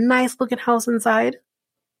has a nice looking house inside.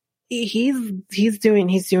 He's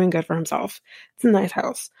doing good for himself. It's a nice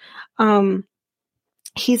house.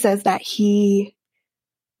 He says that he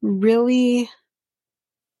really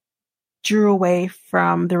drew away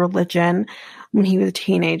from the religion when he was a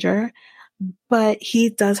teenager, but he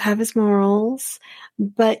does have his morals.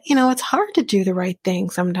 But, it's hard to do the right thing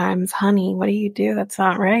sometimes. Honey, what do you do that's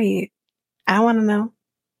not right? I want to know.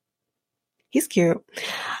 He's cute.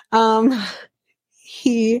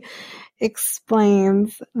 He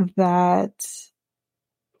explains that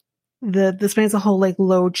this explains the whole like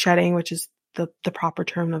load shedding, which is the proper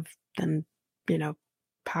term of then,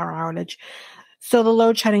 power outage. So the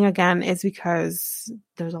load shedding again is because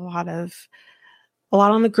there's a lot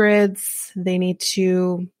on the grids. They need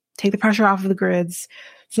to take the pressure off of the grids.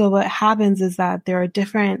 So what happens is that there are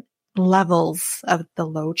different levels of the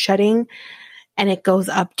load shedding, and it goes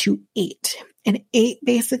up to 8. And 8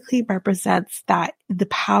 basically represents that the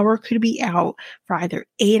power could be out for either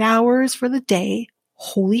 8 hours for the day.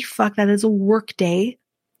 Holy fuck, that is a work day.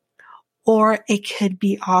 Or it could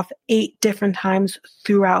be off 8 different times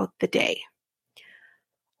throughout the day.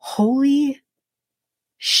 Holy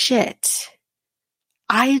shit.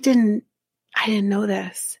 I didn't know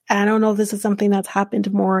this. And I don't know if this is something that's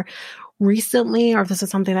happened more recently or if this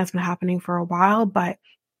is something that's been happening for a while. But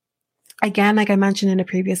again, like I mentioned in a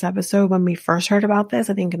previous episode, when we first heard about this,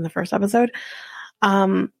 I think in the first episode,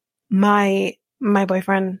 my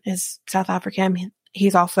boyfriend is South African.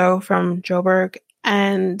 He's also from Joburg.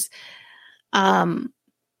 And,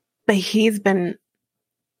 but he's been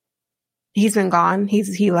gone.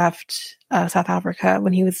 He left South Africa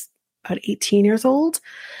when he was about 18 years old.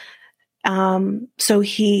 So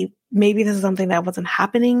maybe this is something that wasn't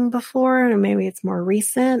happening before, and maybe it's more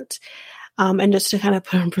recent. And just to kind of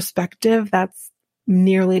put in perspective, that's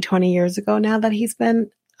nearly 20 years ago now that he's been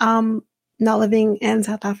not living in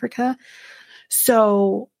South Africa.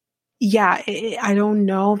 So yeah, I don't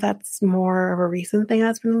know if that's more of a recent thing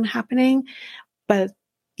that's been happening, but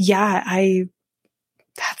yeah,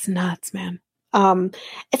 that's nuts, man.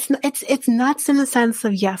 It's nuts in the sense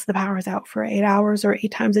of, yes, the power is out for 8 hours or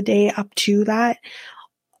 8 times a day up to that.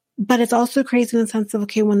 But it's also crazy in the sense of,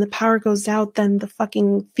 okay, when the power goes out, then the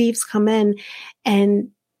fucking thieves come in and,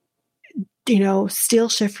 steal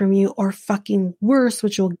shit from you, or fucking worse,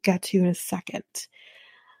 which we'll get to in a second.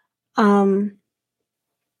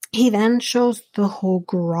 He then shows the whole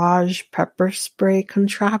garage pepper spray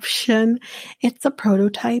contraption. It's a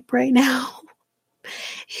prototype right now.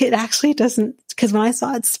 It actually doesn't, because when I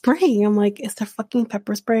saw it spraying, I'm like, is there fucking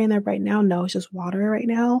pepper spray in there right now? No, it's just water right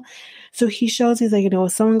now. So he's like,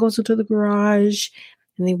 if someone goes into the garage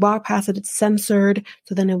and they walk past it, it's censored.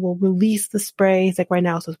 So then it will release the spray. He's like, right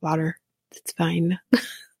now it's just water. It's fine.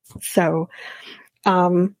 So,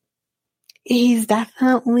 he's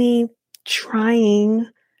definitely trying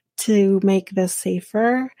to make this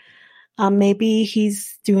safer. Maybe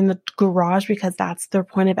he's doing the garage because that's their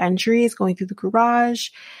point of entry, is going through the garage.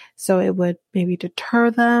 So it would maybe deter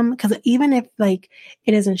them. Because even if it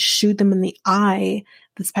doesn't shoot them in the eye,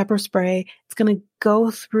 this pepper spray, it's going to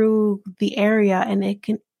go through the area and it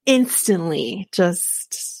can instantly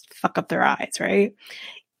just fuck up their eyes, right?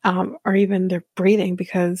 Or even their breathing,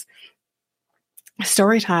 because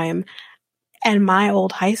story time. And my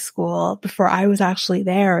old high school, before I was actually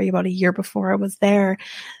there, about a year before I was there,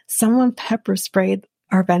 someone pepper sprayed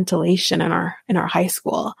our ventilation in our high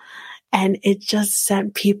school, and it just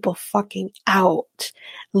sent people fucking out.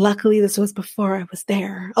 Luckily, this was before I was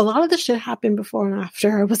there. A lot of the shit happened before and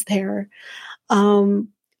after I was there.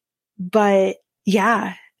 But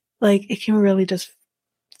yeah, it can really just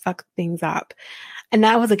fuck things up. And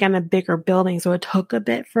that was, again, a bigger building, so it took a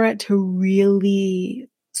bit for it to really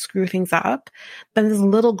screw things up. But this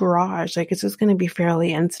little garage, it's just going to be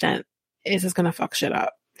fairly instant. It's just going to fuck shit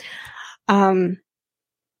up.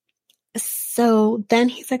 So then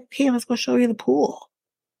he's like, okay, let's go show you the pool.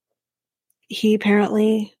 He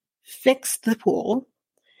apparently fixed the pool.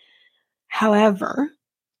 However,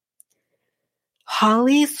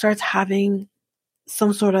 Holly starts having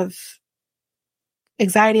some sort of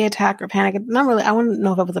anxiety attack or panic. Not really. I wouldn't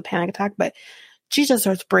know if it was a panic attack, but she just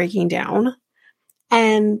starts breaking down.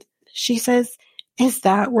 And she says, is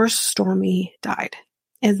that where Stormy died?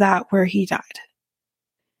 Is that where he died?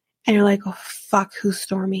 And you're like, oh, fuck, who's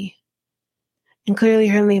Stormy? And clearly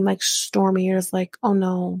her name, Stormy, you're just like, oh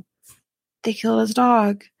no, they killed his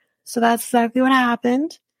dog. So that's exactly what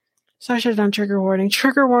happened. So I should have done trigger warning.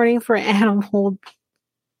 Trigger warning for animal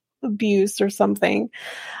abuse or something.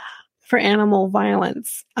 For animal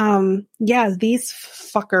violence. Yeah, these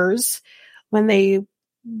fuckers, when they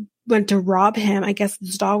went to rob him, I guess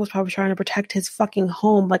this dog was probably trying to protect his fucking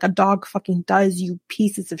home like a dog fucking does, you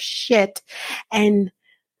pieces of shit, and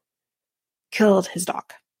killed his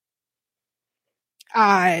dog.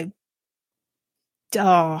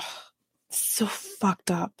 Oh, so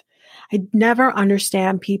fucked up. I never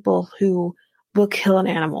understand people who will kill an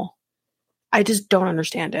animal. I just don't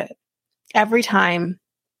understand it. Every time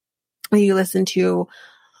you listen to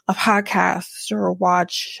a podcast or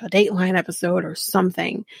watch a Dateline episode or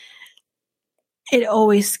something, it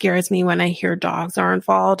always scares me when I hear dogs are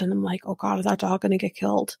involved and I'm like, oh God, is that dog going to get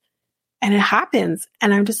killed? And it happens.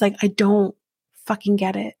 And I'm just like, I don't fucking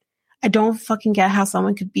get it. I don't fucking get how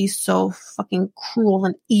someone could be so fucking cruel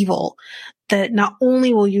and evil that not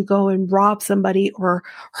only will you go and rob somebody or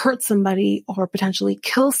hurt somebody or potentially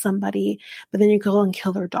kill somebody, but then you go and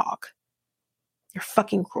kill their dog. You're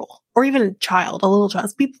fucking cruel. Or even a child, a little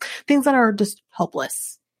child. Things that are just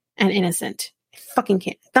helpless and innocent. I fucking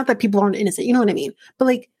can't. Not that people aren't innocent, you know what I mean? But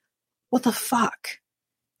like, what the fuck?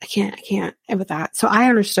 I can't with that. So I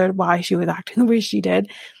understood why she was acting the way she did.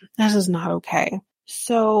 This is not okay.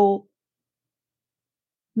 So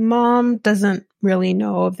mom doesn't really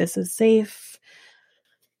know if this is safe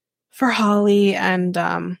for Holly and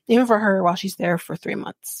even for her while she's there for 3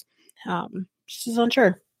 months. She's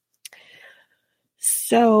unsure.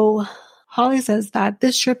 So Holly says that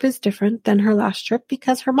this trip is different than her last trip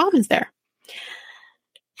because her mom is there.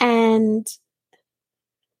 And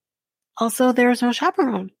also there's no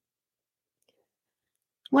chaperone.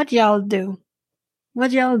 What y'all do?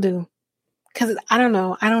 Because I don't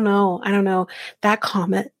know. That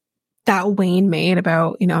comment that Wayne made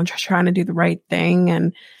about, just trying to do the right thing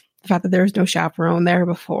and the fact that there was no chaperone there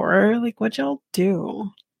before, like, what y'all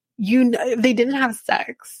do? They didn't have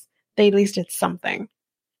sex. They at least did something.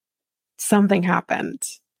 Something happened.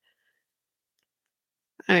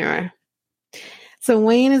 Anyway. So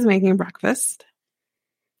Wayne is making breakfast.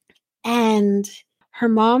 And her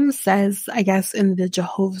mom says, I guess in the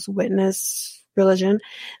Jehovah's Witness religion,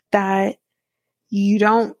 that you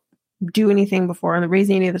don't do anything before. And the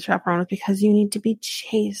reason you need the chaperone is because you need to be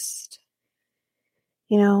chaste.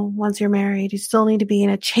 Once you're married, you still need to be in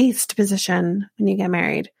a chaste position when you get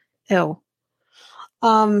married. Ew.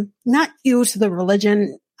 Not you to the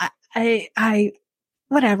religion. I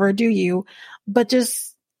whatever, do you? But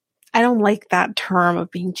just, I don't like that term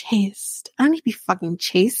of being chaste. I don't need to be fucking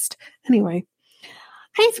chaste. Anyway,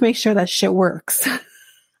 I need to make sure that shit works.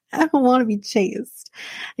 I don't want to be chaste.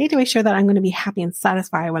 I need to make sure that I'm going to be happy and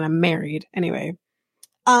satisfied when I'm married. Anyway.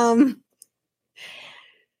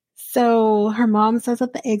 So her mom says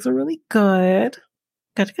that the eggs are really good.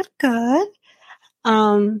 Good.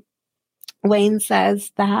 Wayne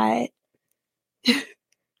says that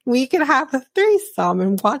we could have a threesome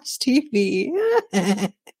and watch TV.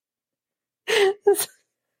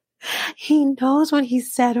 He knows what he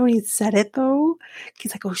said when he said it, though.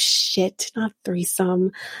 He's like, oh shit, not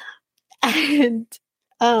threesome. And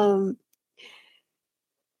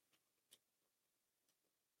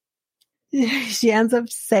she ends up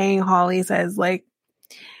saying, Holly says, like,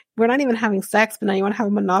 we're not even having sex, but now you want to have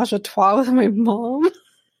a menage a trois with my mom?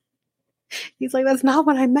 He's like, that's not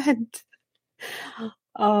what I meant.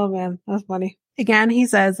 Oh man, that's funny. Again, he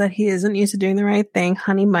says that he isn't used to doing the right thing.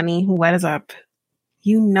 Honey money, what is up?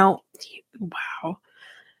 Wow.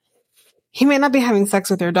 He may not be having sex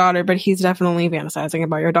with your daughter, but he's definitely fantasizing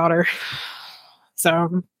about your daughter.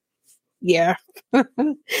 So, yeah.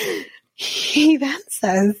 He then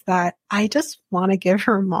says that I just want to give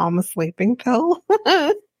her mom a sleeping pill.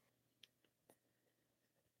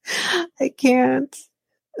 I can't.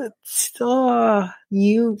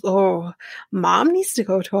 Mom needs to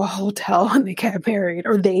go to a hotel when they get married,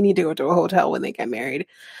 or they need to go to a hotel when they get married.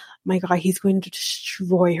 My God, he's going to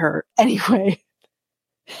destroy her. Anyway,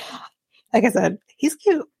 like I said, he's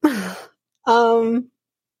cute.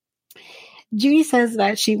 Judy says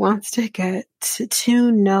that she wants to get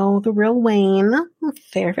to know the real Wayne.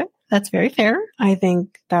 Fair. That's very fair. I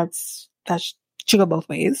think that should go both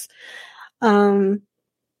ways.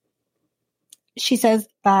 She says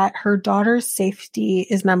that her daughter's safety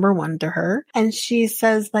is number one to her. And she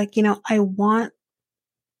says, like, I want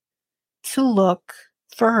to look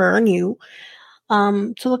for her and you,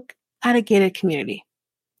 to look at a gated community.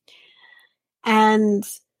 And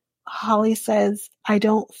Holly says, I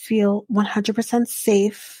don't feel 100%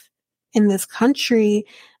 safe in this country,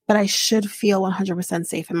 but I should feel 100%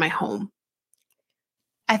 safe in my home.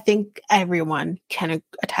 I think everyone can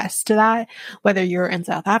attest to that, whether you're in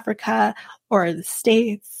South Africa or the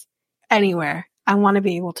States, anywhere. I want to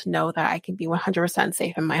be able to know that I can be 100%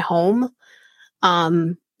 safe in my home.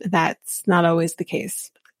 That's not always the case,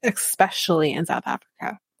 especially in South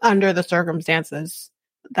Africa, under the circumstances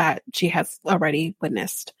that she has already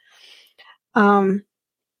witnessed.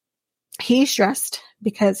 He's stressed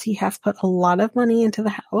because he has put a lot of money into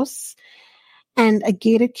the house, And a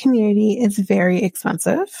gated community is very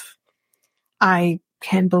expensive. I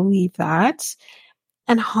can believe that.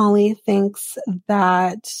 And Holly thinks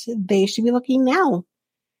that they should be looking now.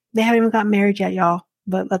 They haven't even got married yet, y'all,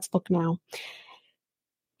 but let's look now.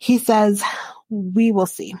 He says, we will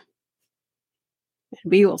see.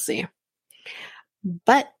 We will see.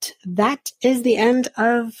 But that is the end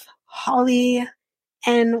of Holly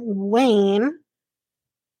and Wayne.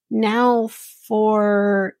 Now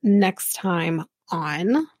for next time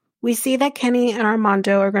on, we see that Kenny and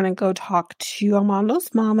Armando are going to go talk to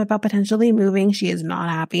Armando's mom about potentially moving. She is not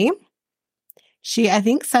happy. She, I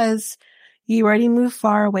think, says, you already moved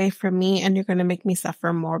far away from me and you're going to make me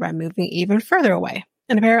suffer more by moving even further away.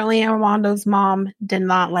 And apparently Armando's mom did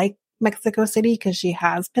not like Mexico City because she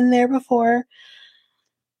has been there before.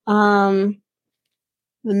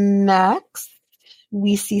 Next,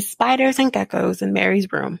 we see spiders and geckos in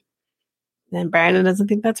Mary's room. And Brandon doesn't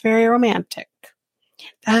think that's very romantic.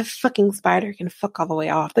 That fucking spider can fuck all the way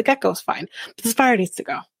off. The gecko's fine, but the spider needs to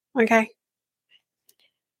go. Okay?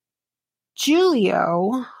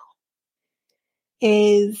 Julio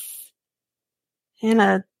is in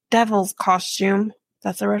a devil's costume.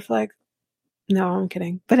 That's a red flag? No, I'm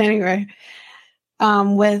kidding. But anyway,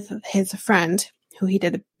 with his friend who he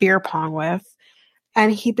did a beer pong with.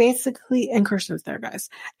 And he basically, and Kirsten's there, guys.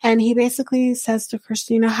 And he basically says to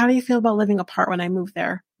Kirsten, how do you feel about living apart when I move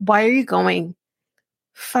there? Why are you going?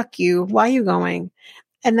 Fuck you. Why are you going?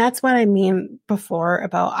 And that's what I mean before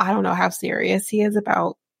about, I don't know how serious he is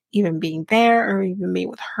about even being there or even being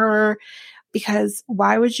with her. Because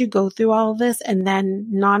why would you go through all of this and then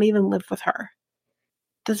not even live with her?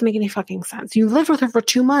 Doesn't make any fucking sense. You lived with her for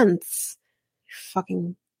 2 months. You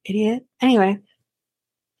fucking idiot. Anyway.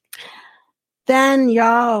 Then,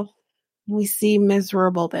 y'all, we see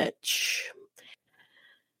miserable bitch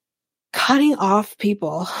cutting off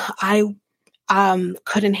people. I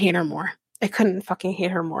couldn't hate her more. I couldn't fucking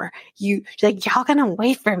hate her more. She's like, y'all gonna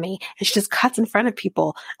wait for me. And she just cuts in front of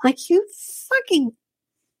people. I'm like, you fucking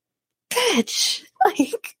bitch.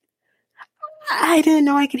 Like, I didn't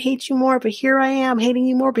know I could hate you more, but here I am hating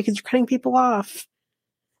you more because you're cutting people off.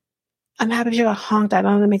 I'm happy she got honked at. I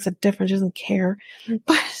don't know if it makes a difference. She doesn't care.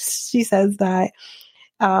 But she says that,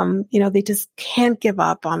 they just can't give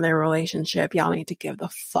up on their relationship. Y'all need to give the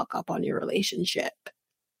fuck up on your relationship.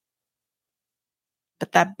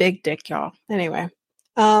 But that big dick, y'all. Anyway.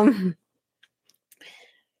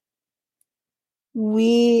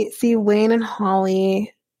 We see Wayne and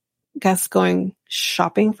Holly, guess, going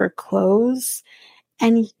shopping for clothes.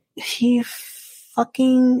 And he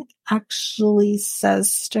fucking actually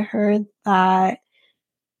says to her that,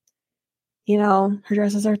 her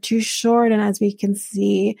dresses are too short. And as we can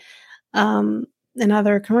see in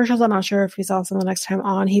other commercials, I'm not sure if we saw some the next time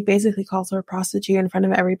on, he basically calls her a prostitute in front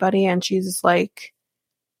of everybody. And she's just like,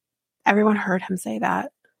 everyone heard him say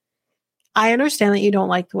that. I understand that you don't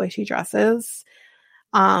like the way she dresses.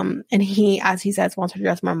 And he, as he says, wants her to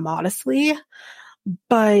dress more modestly.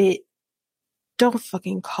 But don't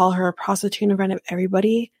fucking call her a prostitute in front of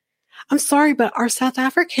everybody. I'm sorry, but our South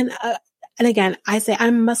African, and again, I say I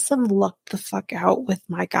must have lucked the fuck out with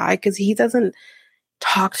my guy because he doesn't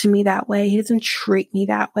talk to me that way. He doesn't treat me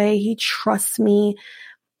that way. He trusts me.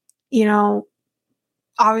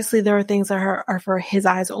 Obviously there are things that are for his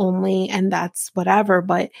eyes only, and that's whatever,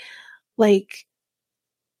 but like,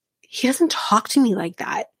 he doesn't talk to me like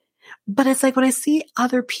that. But it's like when I see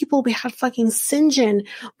other people, we had fucking St. John,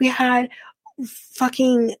 we had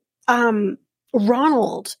fucking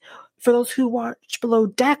Ronald. For those who watch Below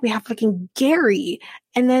Deck, we have fucking Gary.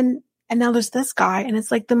 And now there's this guy, and it's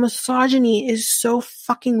like the misogyny is so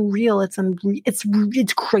fucking real.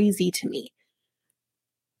 It's crazy to me.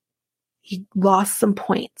 He lost some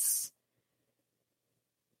points.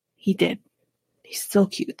 He did. He's still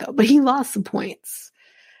cute though, but he lost some points.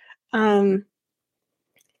 And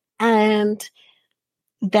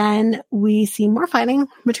then we see more fighting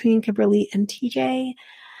between Kimberly and TJ,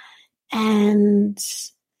 and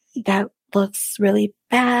that looks really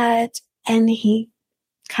bad. And he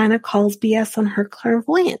kind of calls BS on her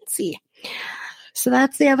clairvoyancy. So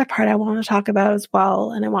that's the other part I want to talk about as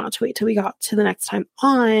well. And I wanted to wait till we got to the next time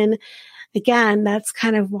on. Again, that's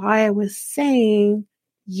kind of why I was saying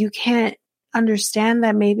you can't understand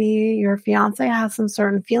that maybe your fiance has some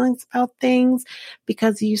certain feelings about things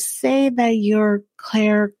because you say that you're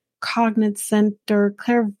claircognizant or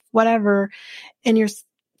clair whatever, and you're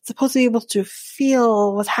supposed to be able to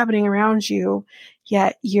feel what's happening around you,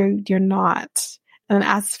 yet you're not. And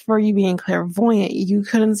as for you being clairvoyant, you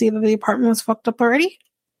couldn't see that the apartment was fucked up already?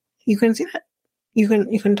 You couldn't see that? You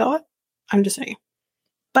couldn't tell it? I'm just saying.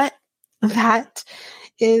 But that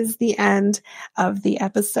is the end of the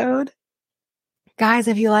episode. Guys,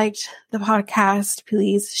 if you liked the podcast,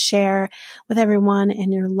 please share with everyone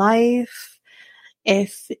in your life.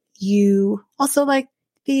 If you also like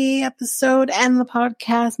the episode and the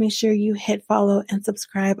podcast, make sure you hit follow and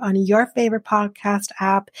subscribe on your favorite podcast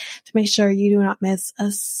app to make sure you do not miss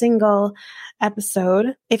a single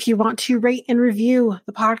episode. If you want to rate and review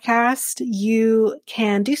the podcast, you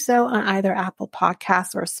can do so on either Apple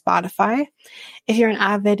Podcasts or Spotify. If you're an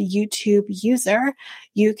avid YouTube user,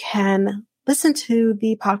 you can listen to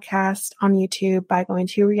the podcast on YouTube by going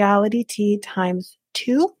to Reality Tea Times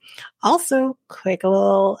 2. Also, quick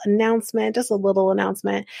little announcement, just a little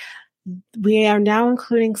announcement. We are now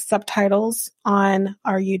including subtitles on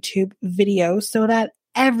our YouTube videos so that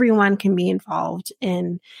everyone can be involved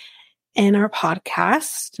in our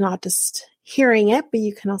podcast, not just hearing it, but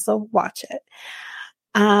you can also watch it.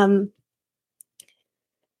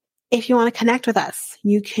 If you want to connect with us,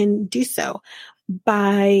 you can do so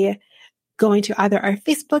by going to either our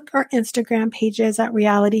Facebook or Instagram pages at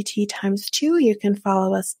Reality Tea Times 2. You can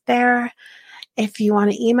follow us there. If you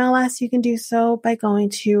want to email us, you can do so by going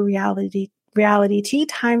to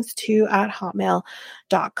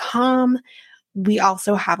realityteatimes2@hotmail.com. We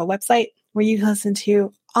also have a website where you can listen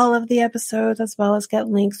to all of the episodes as well as get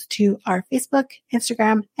links to our Facebook,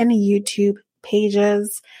 Instagram, and YouTube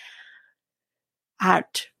pages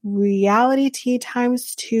at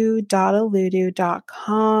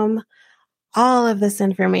realityteatimes2.aludu.com. All of this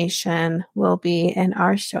information will be in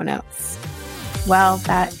our show notes. Well,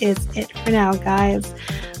 that is it for now, guys.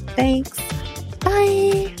 Thanks.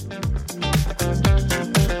 Bye.